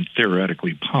it can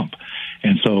theoretically pump.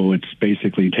 And so it's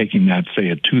basically taking that, say,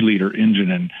 a 2-liter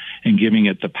engine and giving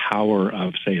it the power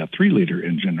of, say, a 3-liter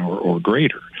engine or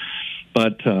greater.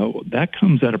 But that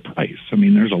comes at a price. I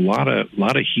mean, there's a lot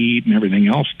of heat and everything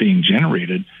else being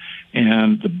generated.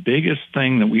 And the biggest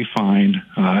thing that we find,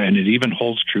 and it even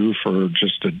holds true for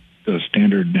just the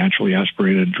standard naturally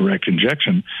aspirated direct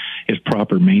injection, is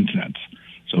proper maintenance.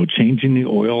 So changing the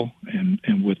oil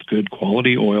and with good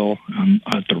quality oil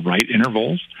at the right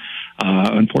intervals.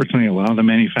 Unfortunately, a lot of the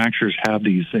manufacturers have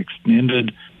these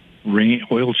extended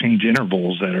oil change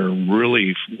intervals that are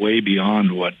really way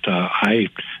beyond what I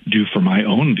do for my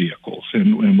own vehicles,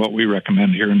 and what we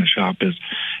recommend here in the shop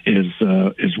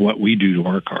is what we do to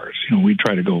our cars. We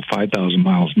try to go 5,000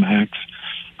 miles max.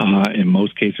 In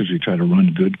most cases, we try to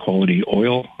run good quality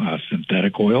oil,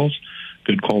 synthetic oils,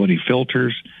 good quality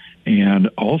filters, and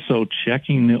also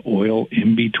checking the oil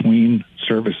in between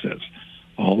services.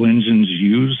 All engines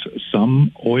use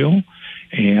some oil.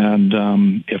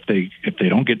 And if they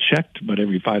don't get checked, but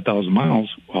every 5,000 miles,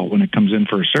 well, when it comes in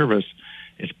for a service,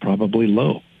 it's probably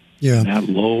low. Yeah. And that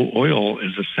low oil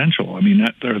is essential. I mean,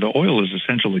 the oil is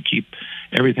essential to keep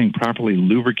everything properly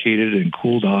lubricated and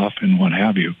cooled off and what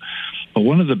have you. But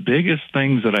one of the biggest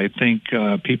things that I think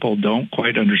people don't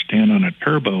quite understand on a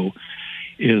turbo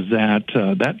is that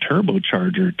that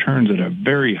turbocharger turns at a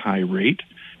very high rate,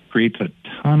 creates a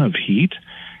ton of heat.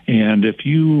 And if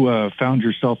you found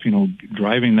yourself,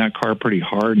 driving that car pretty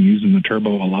hard and using the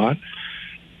turbo a lot,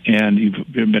 and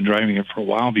you've been driving it for a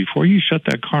while, before you shut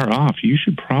that car off, you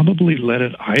should probably let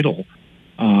it idle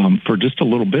for just a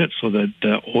little bit so that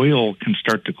the oil can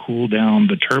start to cool down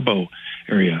the turbo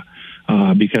area.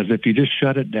 Because if you just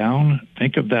shut it down,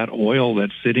 think of that oil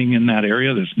that's sitting in that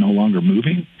area that's no longer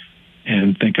moving,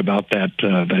 and think about that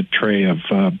tray of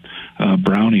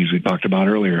brownies we talked about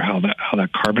earlier. How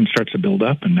that carbon starts to build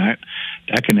up, and that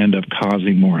can end up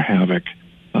causing more havoc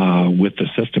with the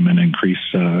system and increase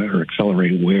or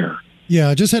accelerate wear. Yeah,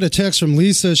 I just had a text from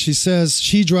Lisa. She says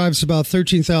she drives about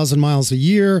 13,000 miles a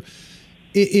year.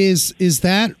 Is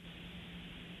that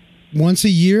once a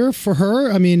year for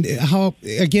her? I mean, how,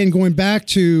 again, going back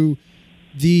to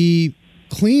the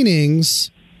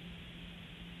cleanings,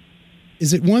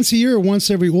 is it once a year or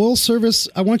once every oil service?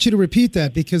 I want you to repeat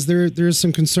that because there is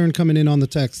some concern coming in on the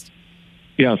text.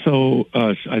 Yeah, so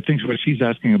I think what she's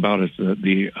asking about is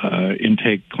the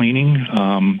intake cleaning.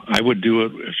 I would do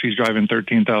it if she's driving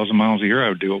 13,000 miles a year. I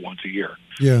would do it once a year.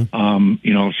 Yeah.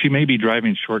 She may be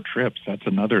driving short trips. That's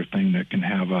another thing that can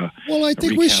have a. Well, I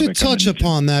think we should touch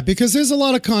upon that because there's a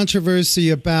lot of controversy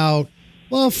about.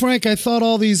 Well, Frank, I thought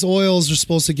all these oils are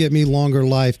supposed to get me longer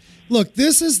life. Look,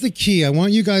 this is the key. I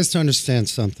want you guys to understand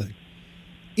something.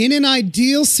 In an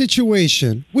ideal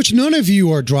situation, which none of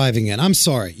you are driving in, I'm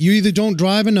sorry. You either don't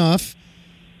drive enough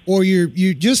or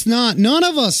you're just not. None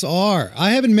of us are. I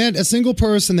haven't met a single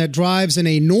person that drives in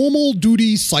a normal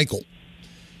duty cycle.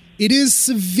 It is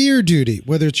severe duty,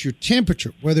 whether it's your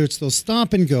temperature, whether it's those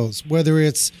stop and goes, whether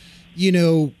it's,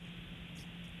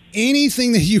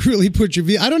 anything that you really put your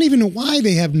vehicle. I don't even know why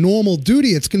they have normal duty.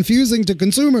 It's confusing to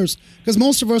consumers because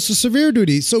most of us are severe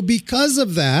duty. So because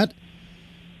of that,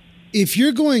 if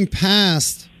you're going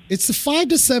past, it's the 5,000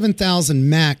 to 7,000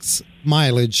 max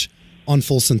mileage on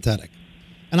full synthetic.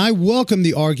 And I welcome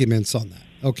the arguments on that,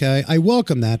 okay? I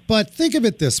welcome that. But think of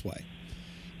it this way.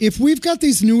 If we've got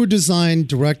these newer design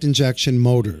direct injection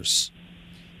motors,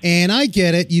 and I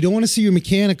get it, you don't want to see your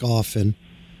mechanic often,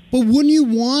 but wouldn't you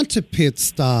want to pit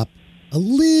stop a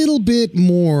little bit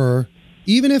more,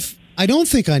 even if I don't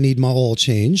think I need my oil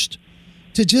changed,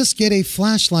 to just get a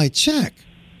flashlight check?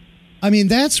 I mean,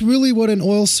 that's really what an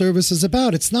oil service is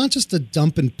about. It's not just a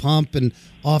dump and pump and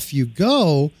off you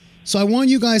go. So I want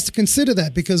you guys to consider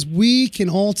that because we can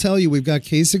all tell you we've got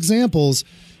case examples.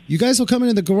 You guys will come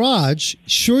into the garage.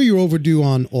 Sure, you're overdue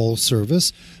on oil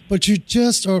service, but you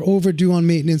just are overdue on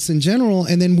maintenance in general.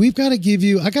 And then we've got to give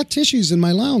you, I got tissues in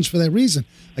my lounge for that reason.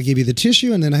 I give you the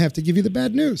tissue and then I have to give you the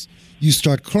bad news. You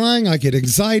start crying, I get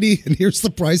anxiety, and here's the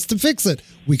price to fix it.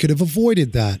 We could have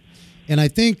avoided that. And I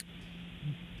think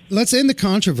let's end the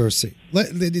controversy.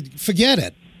 Forget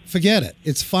it.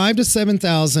 It's 5,000 to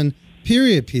 7,000,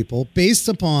 period, people, based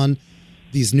upon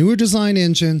these newer design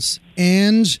engines,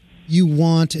 and you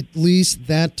want at least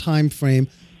that time frame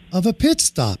of a pit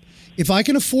stop. If I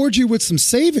can afford you with some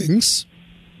savings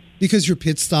because you're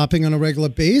pit stopping on a regular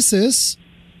basis,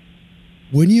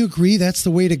 wouldn't you agree that's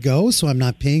the way to go so I'm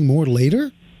not paying more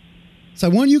later? So I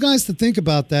want you guys to think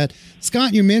about that.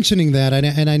 Scott, you're mentioning that,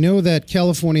 and I know that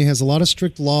California has a lot of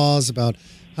strict laws about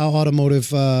how automotive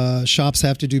shops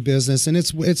have to do business, and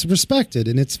it's respected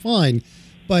and it's fine.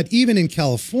 But even in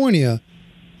California,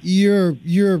 you're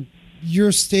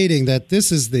stating that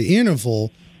this is the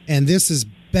interval and this is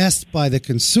best by the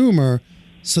consumer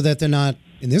so that they're not,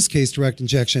 in this case, direct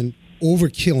injection,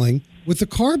 overkilling with the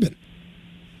carbon.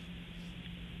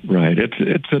 Right.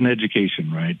 It's an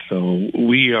education, right? So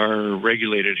we are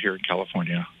regulated here in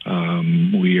California.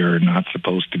 We are not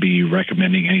supposed to be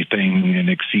recommending anything and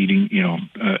exceeding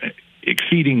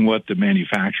what the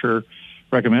manufacturer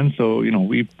recommends. So,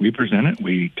 we present it.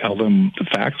 We tell them the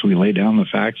facts. We lay down the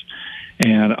facts.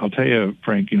 And I'll tell you,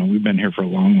 Frank, we've been here for a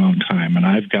long, long time. And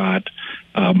I've got,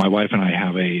 my wife and I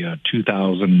have a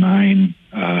 2009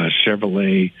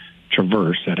 Chevrolet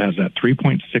Traverse that has that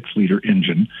 3.6-liter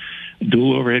engine,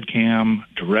 dual overhead cam,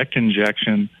 direct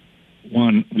injection.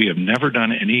 One, we have never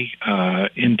done any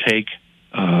intake.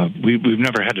 We've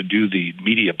never had to do the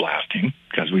media blasting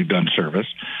because we've done service.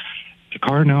 The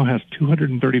car now has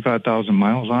 235,000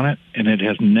 miles on it, and it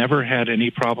has never had any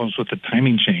problems with the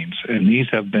timing chains. And these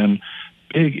have been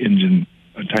big engine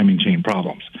timing chain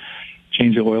problems.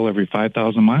 Change the oil every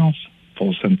 5,000 miles,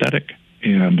 full synthetic,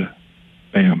 and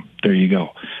bam, there you go.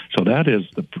 So that is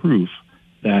the proof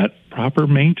that proper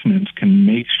maintenance can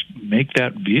make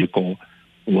that vehicle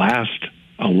last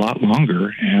a lot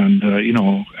longer. And,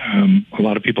 a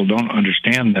lot of people don't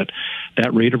understand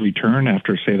that rate of return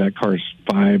after, say, that car is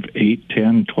 5, 8,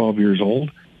 10, 12 years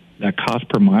old, that cost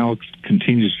per mile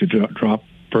continues to drop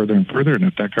further and further. And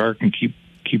if that car can keep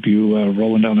you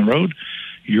rolling down the road,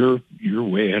 you're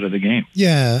way ahead of the game.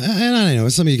 Yeah, and I know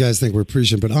some of you guys think we're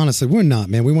preaching, but honestly, we're not,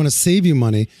 man. We want to save you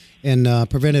money and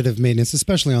preventative maintenance,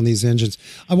 especially on these engines.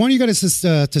 I want you guys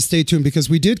to stay tuned because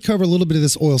we did cover a little bit of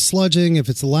this oil sludging, if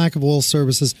it's a lack of oil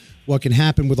services, what can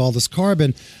happen with all this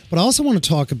carbon. But I also want to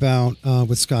talk about,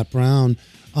 with Scott Brown,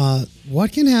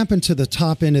 what can happen to the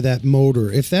top end of that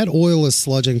motor if that oil is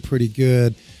sludging pretty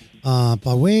good,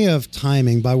 by way of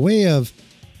timing, by way of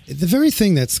the very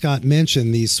thing that Scott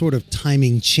mentioned, these sort of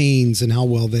timing chains and how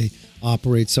well they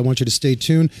operate. So I want you to stay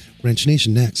tuned. Wrench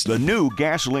Nation next. The new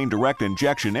gasoline direct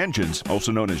injection engines,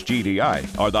 also known as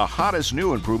GDI, are the hottest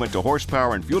new improvement to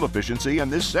horsepower and fuel efficiency in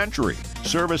this century.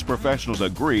 Service professionals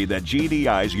agree that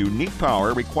GDI's unique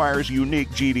power requires unique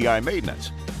GDI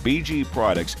maintenance. BG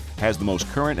Products has the most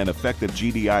current and effective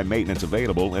GDI maintenance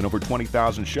available in over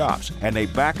 20,000 shops, and they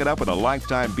back it up with a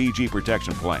lifetime BG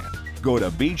protection plan. Go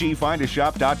to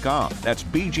bgfindashop.com. That's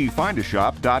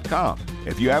bgfindashop.com.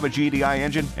 If you have a GDI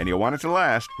engine and you want it to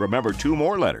last, remember 2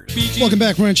 more letters. Welcome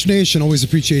back, Wrench Nation. Always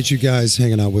appreciate you guys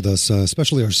hanging out with us,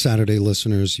 especially our Saturday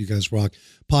listeners. You guys rock.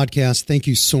 Podcast, thank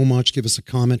you so much. Give us a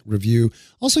comment, review.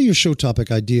 Also, your show topic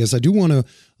ideas. I do want to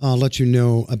let you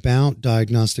know about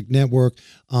Diagnostic Network.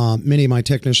 Many of my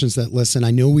technicians that listen, I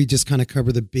know we just kind of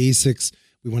cover the basics.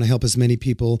 We want to help as many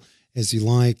people as you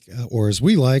like, or as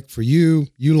we like, for you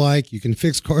can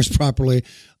fix cars properly.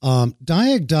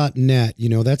 Diag.net,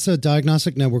 that's a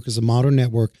Diagnostic Network, is a modern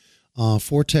network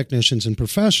for technicians and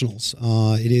professionals.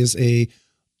 It is a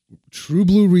true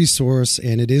blue resource,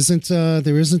 and it isn't,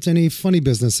 there isn't any funny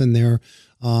business in there.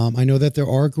 I know that there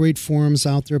are great forums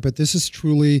out there, but this is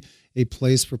truly a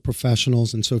place for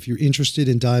professionals. And so if you're interested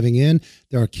in diving in,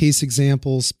 there are case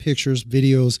examples, pictures,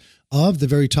 videos of the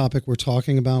very topic we're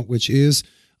talking about, which is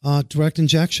direct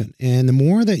injection. And the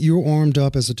more that you're armed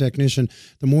up as a technician,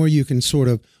 the more you can sort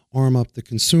of arm up the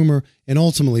consumer. And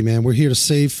ultimately, man, we're here to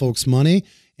save folks money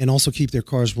and also keep their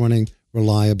cars running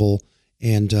reliable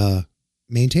and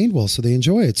maintained well so they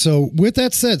enjoy it. So with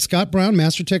that said, Scott Brown,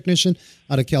 master technician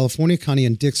out of California, Connie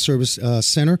and Dick Service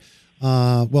Center.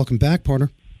 Welcome back,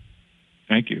 partner.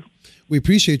 Thank you. We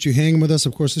appreciate you hanging with us.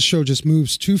 Of course, the show just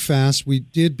moves too fast. We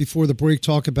did, before the break,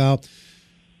 talk about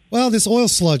this oil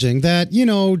sludging that,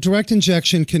 direct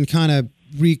injection can kind of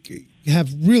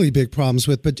have really big problems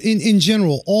with. But in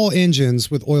general, all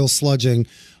engines with oil sludging,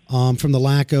 from the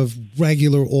lack of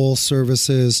regular oil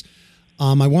services,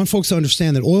 I want folks to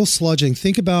understand that oil sludging,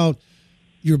 think about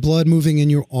your blood moving in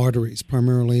your arteries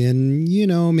primarily. And,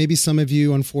 maybe some of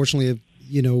you, unfortunately, have,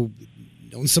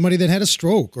 known somebody that had a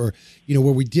stroke or,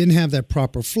 where we didn't have that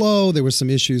proper flow. There were some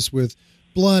issues with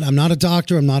blood. I'm not a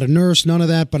doctor. I'm not a nurse. None of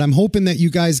that. But I'm hoping that you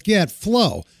guys get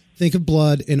flow. Think of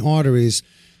blood and arteries.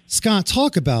 Scott,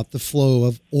 talk about the flow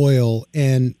of oil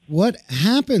and what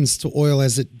happens to oil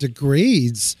as it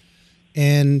degrades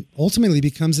and ultimately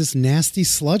becomes this nasty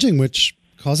sludging, which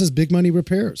causes big money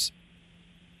repairs.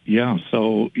 Yeah,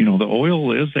 so the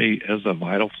oil is a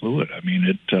vital fluid. I mean,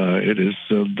 it is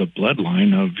the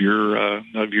bloodline of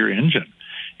your engine.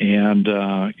 And,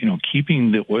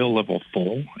 keeping the oil level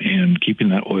full and keeping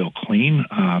that oil clean,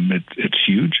 it's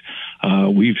huge.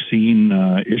 We've seen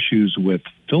issues with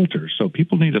filters. So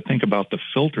people need to think about the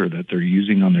filter that they're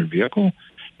using on their vehicle.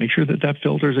 Make sure that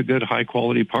filter is a good,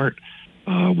 high-quality part.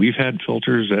 We've had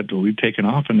filters that we've taken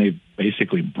off, and they've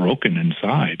basically broken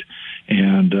inside.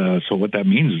 And so what that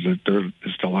means is that they're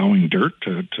just allowing dirt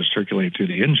to circulate through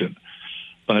the engine.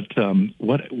 But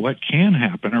what can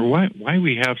happen, or why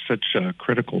we have such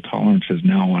critical tolerances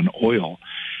now on oil,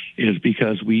 is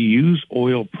because we use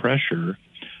oil pressure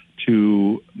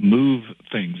to move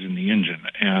things in the engine.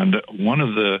 And one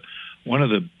of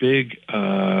the big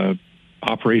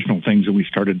operational things that we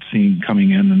started seeing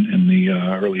coming in the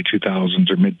early 2000s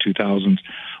or mid 2000s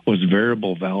was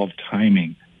variable valve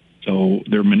timing. So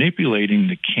they're manipulating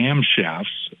the camshafts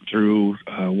through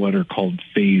what are called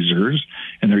phasers,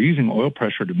 and they're using oil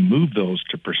pressure to move those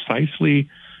to precisely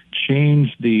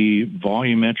change the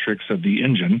volumetrics of the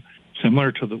engine,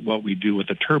 similar to what we do with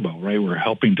the turbo, right? We're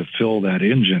helping to fill that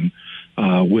engine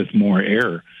with more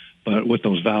air. But with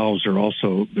those valves,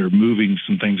 they're moving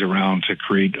some things around to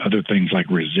create other things like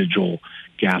residual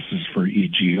gases for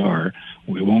EGR.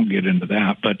 We won't get into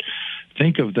that. But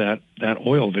think of that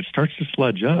oil. If it starts to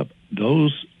sludge up,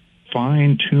 those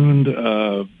fine-tuned,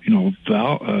 actuators,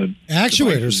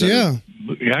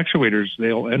 actuators,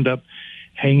 they'll end up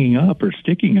hanging up or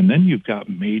sticking, and then you've got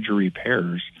major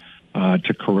repairs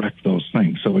to correct those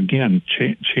things. So again,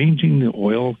 changing the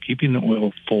oil, keeping the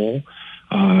oil full,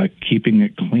 keeping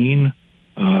it clean,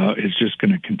 is just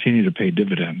going to continue to pay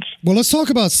dividends. Well, let's talk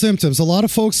about symptoms. A lot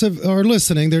of folks are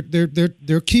listening.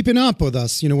 They're keeping up with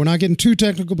us. We're not getting too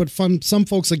technical, but some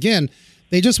folks, again,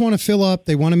 they just want to fill up.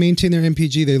 They want to maintain their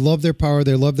MPG. They love their power.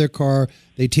 They love their car.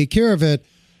 They take care of it.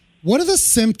 What are the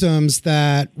symptoms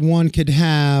that one could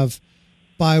have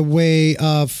by way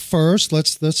of, first,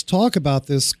 let's talk about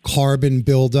this carbon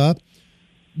buildup.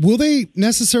 Will they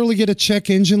necessarily get a check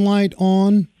engine light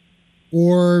on,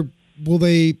 or will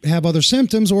they have other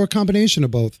symptoms, or a combination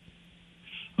of both?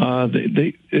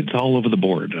 It's all over the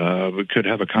board. We could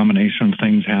have a combination of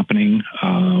things happening.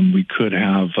 We could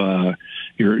have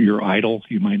your idle.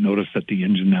 You might notice that the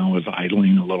engine now is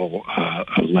idling a little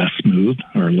less smooth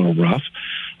or a little rough.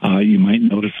 You might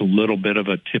notice a little bit of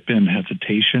a tip-in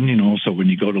hesitation, so when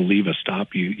you go to leave a stop,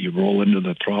 you roll into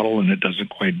the throttle and it doesn't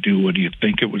quite do what you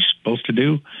think it was supposed to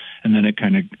do, and then it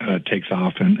kind of takes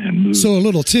off and moves. So a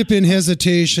little tip-in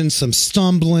hesitation, some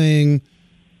stumbling.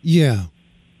 Yeah.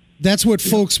 That's what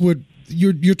folks would,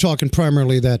 you're talking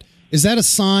primarily that. Is that a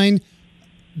sign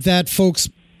that folks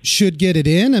should get it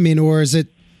in? I mean, or is it,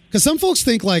 because some folks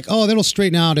think like, oh, that'll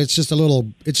straighten out. It's just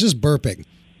burping.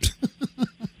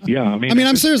 Yeah,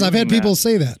 I'm serious. I've had people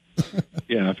say that.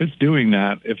 Yeah, if it's doing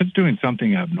that, if it's doing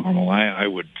something abnormal, I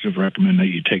would recommend that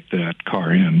you take that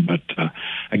car in. But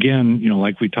again,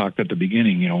 like we talked at the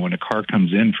beginning, when a car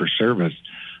comes in for service,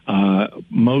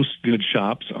 most good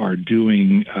shops are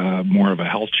doing more of a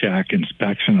health check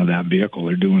inspection of that vehicle.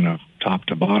 They're doing a top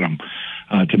to bottom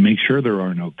to make sure there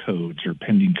are no codes or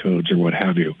pending codes or what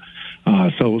have you.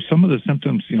 So some of the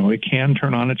symptoms, it can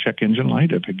turn on a check engine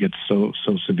light if it gets so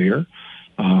severe.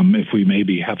 If we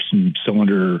maybe have some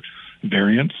cylinder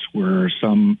variants where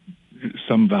some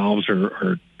valves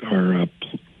are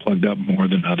plugged up more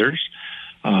than others.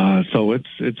 So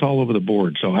it's all over the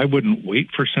board. So I wouldn't wait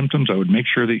for symptoms. I would make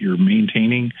sure that you're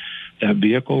maintaining that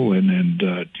vehicle and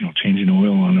changing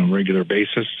oil on a regular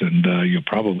basis, and you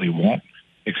probably won't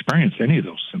experience any of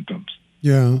those symptoms.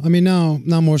 Yeah,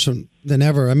 now more so than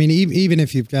ever. Even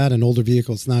if you've got an older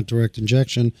vehicle, it's not direct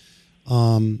injection.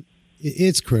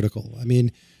 It's critical.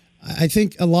 I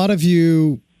think a lot of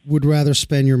you would rather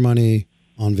spend your money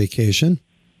on vacation.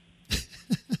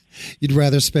 You'd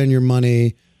rather spend your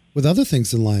money with other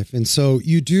things in life. And so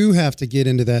you do have to get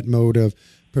into that mode of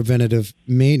preventative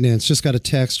maintenance. Just got a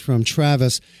text from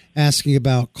Travis asking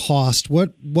about cost.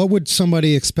 What would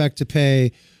somebody expect to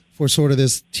pay for sort of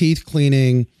this teeth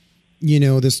cleaning,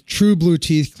 this true blue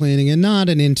teeth cleaning and not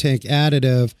an intake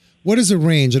additive? What is the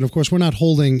range? And of course, we're not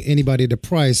holding anybody to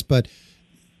price, but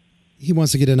he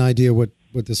wants to get an idea what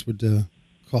this would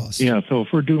cost. Yeah, so if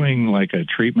we're doing like a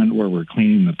treatment where we're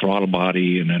cleaning the throttle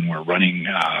body and then we're running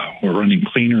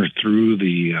cleaner through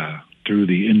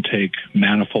the intake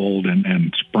manifold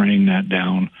and spraying that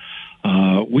down,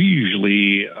 we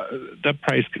usually that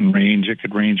price can range. It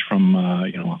could range from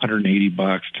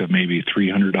 $180 to maybe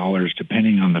 $300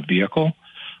 depending on the vehicle.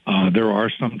 There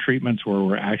are some treatments where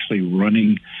we're actually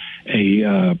running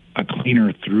a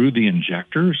cleaner through the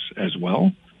injectors as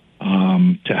well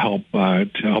to help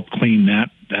clean that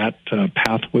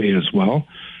pathway as well.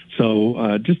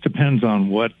 So it just depends on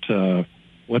what the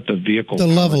vehicle, the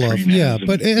level of, yeah.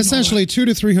 But essentially,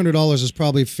 $200 to $300 is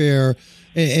probably fair.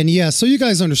 And yes, so you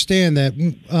guys understand that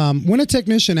when a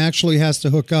technician actually has to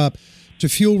hook up to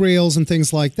fuel rails and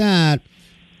things like that,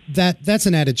 that's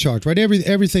an added charge, right?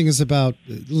 Everything is about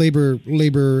labor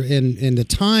and the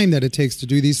time that it takes to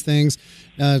do these things.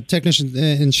 Technicians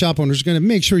and shop owners are going to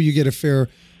make sure you get a fair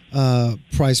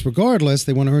price regardless.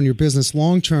 They want to earn your business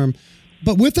long term.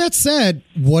 But with that said,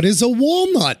 what is a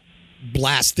walnut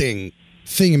blasting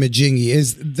thingamajiggy?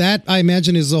 Is that, I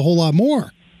imagine, is a whole lot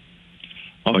more.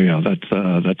 Oh yeah, that's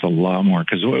a lot more,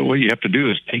 because what you have to do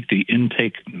is take the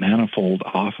intake manifold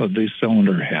off of the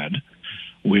cylinder head,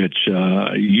 which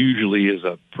usually is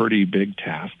a pretty big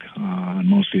task on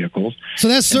most vehicles. So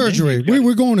that's surgery.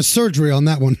 We're going to surgery on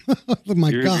that one. Oh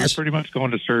my gosh! You're pretty much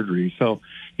going to surgery. So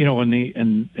and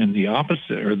the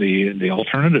opposite or the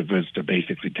alternative is to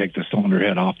basically take the cylinder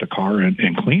head off the car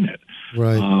and clean it,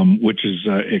 right? Which is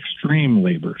extreme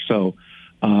labor. So.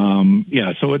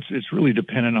 So it's really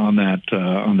dependent on that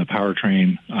on the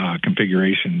powertrain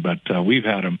configuration. But we've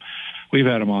had them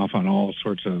off on all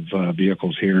sorts of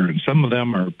vehicles here, and some of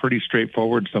them are pretty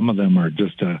straightforward. Some of them are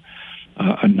just a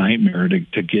a nightmare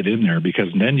to get in there, because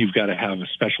then you've got to have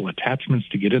special attachments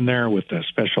to get in there with the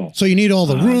special. So you need all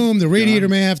the room. The radiator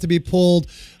may have to be pulled,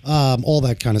 all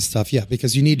that kind of stuff. Yeah,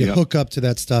 because you need to hook up to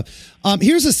that stuff.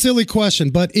 Here's a silly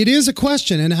question, but it is a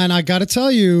question, and I got to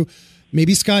tell you,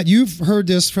 maybe Scott, you've heard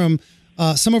this from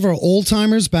some of our old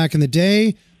timers back in the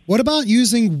day. What about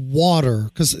using water?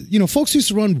 Because folks used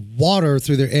to run water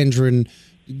through their engine,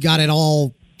 got it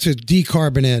all to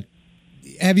decarbonate.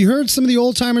 Have you heard some of the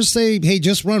old timers say, hey,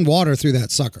 just run water through that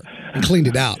sucker and cleaned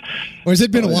it out? Or has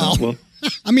it been a while? Well,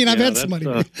 I mean, I've had somebody.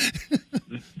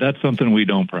 That's something we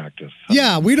don't practice.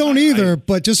 Yeah, we don't either.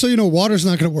 But just so you know, water's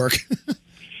not going to work.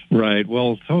 Right.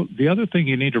 Well, so the other thing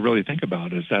you need to really think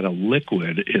about is that a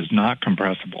liquid is not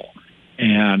compressible.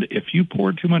 And if you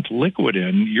pour too much liquid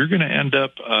in, you're going to end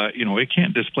up, it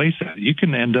can't displace that. You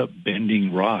can end up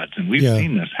bending rods. And we've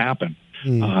seen this happen.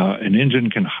 An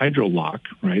engine can hydrolock,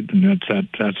 right? And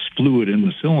that's fluid in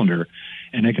the cylinder,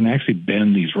 and it can actually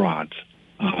bend these rods.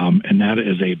 And that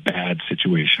is a bad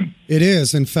situation. It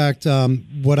is. In fact,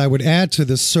 what I would add to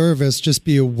the service, just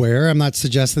be aware, I'm not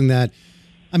suggesting that,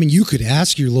 you could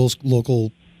ask your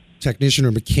local technician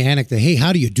or mechanic that, hey,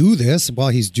 how do you do this while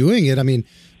he's doing it?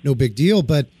 No big deal.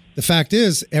 But the fact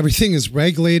is, everything is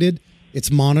regulated.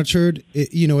 It's monitored.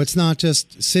 It's not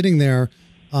just sitting there,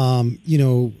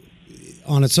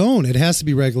 on its own. It has to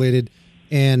be regulated.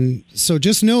 And so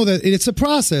just know that it's a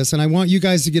process. And I want you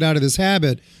guys to get out of this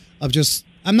habit of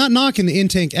I'm not knocking the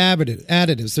in-tank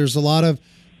additives. There's a lot of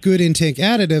good in-tank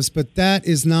additives, but that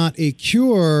is not a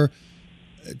cure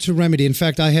to remedy. In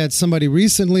fact, I had somebody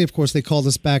recently, of course, they called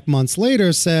us back months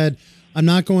later, said, I'm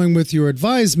not going with your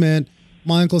advisement.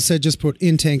 My uncle said, just put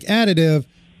in-tank additive.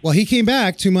 Well, he came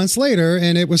back 2 months later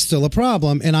and it was still a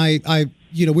problem. And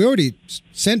we already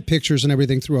sent pictures and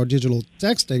everything through our digital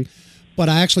texting, but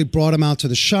I actually brought him out to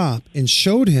the shop and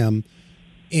showed him.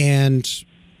 And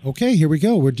okay, here we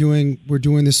go. We're doing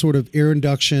this sort of air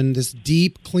induction, this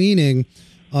deep cleaning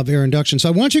of air induction. So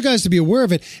I want you guys to be aware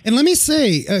of it. And let me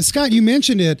say, Scott, you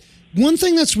mentioned it. One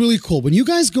thing that's really cool, when you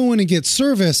guys go in and get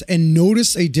service and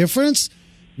notice a difference,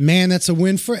 man, that's a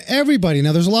win for everybody.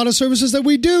 Now, there's a lot of services that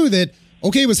we do that,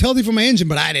 okay, it was healthy for my engine,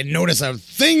 but I didn't notice a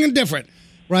thing different.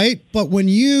 Right? But when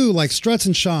you, like struts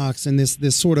and shocks and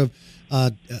this sort of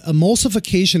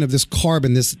emulsification of this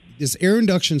carbon, this air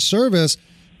induction service,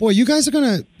 boy, you guys are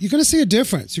gonna see a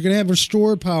difference. You're gonna have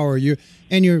restored power. You're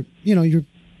gonna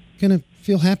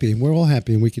feel happy. We're all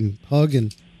happy, and we can hug.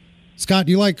 And Scott,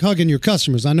 you like hugging your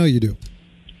customers? I know you do.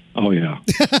 Oh, yeah.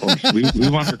 Of course. we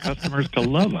want our customers to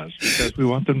love us because we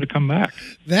want them to come back.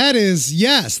 That is,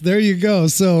 yes. There you go.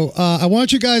 So I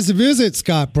want you guys to visit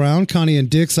Scott Brown, Connie and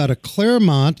Dick's out of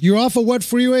Claremont. You're off of what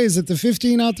freeway? Is it the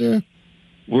 15 out there?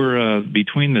 We're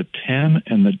between the 10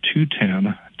 and the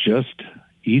 210, just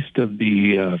east of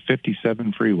the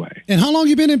 57 freeway. And how long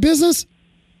you been in business?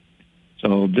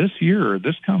 So this year,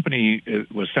 this company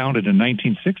was founded in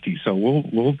 1960, so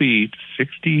we'll be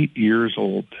 60 years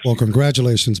old. Well,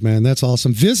 congratulations, man. That's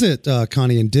awesome. Visit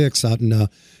Connie and Dick's out in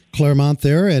Claremont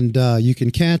there, and you can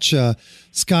catch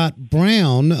Scott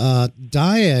Brown,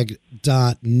 diag.net.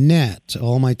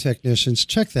 All my technicians,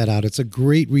 check that out. It's a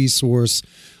great resource,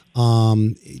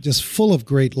 just full of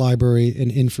great library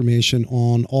and information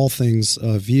on all things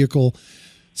vehicle.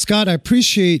 Scott, I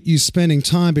appreciate you spending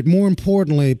time, but more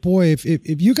importantly, boy,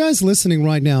 if you guys listening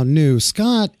right now knew,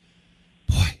 Scott,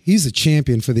 boy, he's a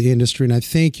champion for the industry, and I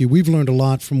thank you. We've learned a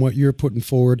lot from what you're putting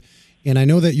forward, and I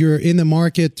know that you're in the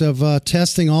market of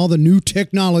testing all the new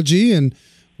technology and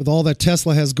with all that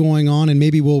Tesla has going on, and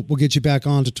maybe we'll get you back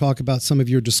on to talk about some of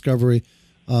your discovery,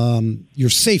 your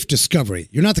safe discovery.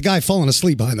 You're not the guy falling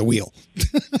asleep behind the wheel.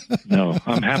 No,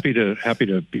 I'm happy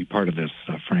to be part of this,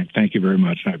 Frank. Thank you very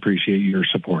much. I appreciate your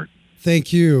support.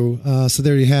 Thank you. So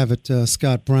there you have it,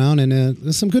 Scott Brown, and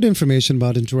there's some good information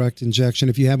about indirect injection.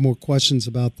 If you have more questions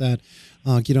about that,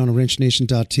 get on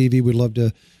wrenchnation.tv. We'd love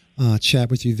to chat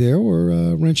with you there,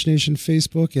 or Wrench Nation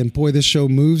Facebook. And boy, this show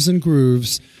moves and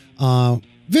grooves.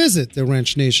 Visit the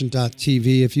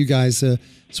wrenchnation.tv if you guys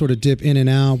sort of dip in and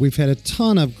out. We've had a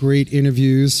ton of great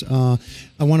interviews. I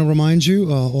want to remind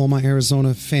you, all my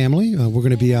Arizona family, we're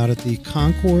going to be out at the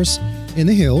Concourse in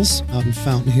the Hills, out in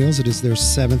Fountain Hills. It is their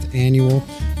 7th annual.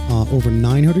 Over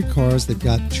 900 cars. They've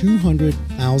got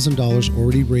 $200,000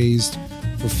 already raised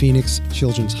for Phoenix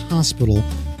Children's Hospital.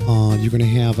 You're going to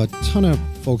have a ton of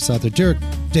folks out there. Derek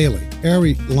Daly,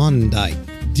 Ari Londike,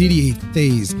 Didier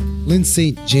Thays, Lynn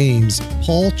St. James,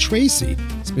 Paul Tracy.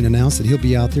 It's been announced that he'll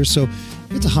be out there. So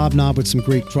get to hobnob with some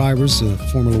great drivers,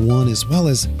 Formula One, as well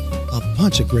as a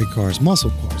bunch of great cars,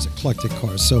 muscle cars, eclectic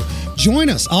cars. So join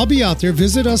us. I'll be out there.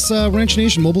 Visit us, Ranch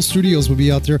Nation Mobile Studios will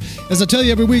be out there. As I tell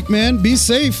you every week, man, be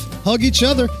safe, hug each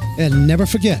other, and never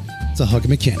forget to hug a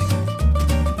mechanic.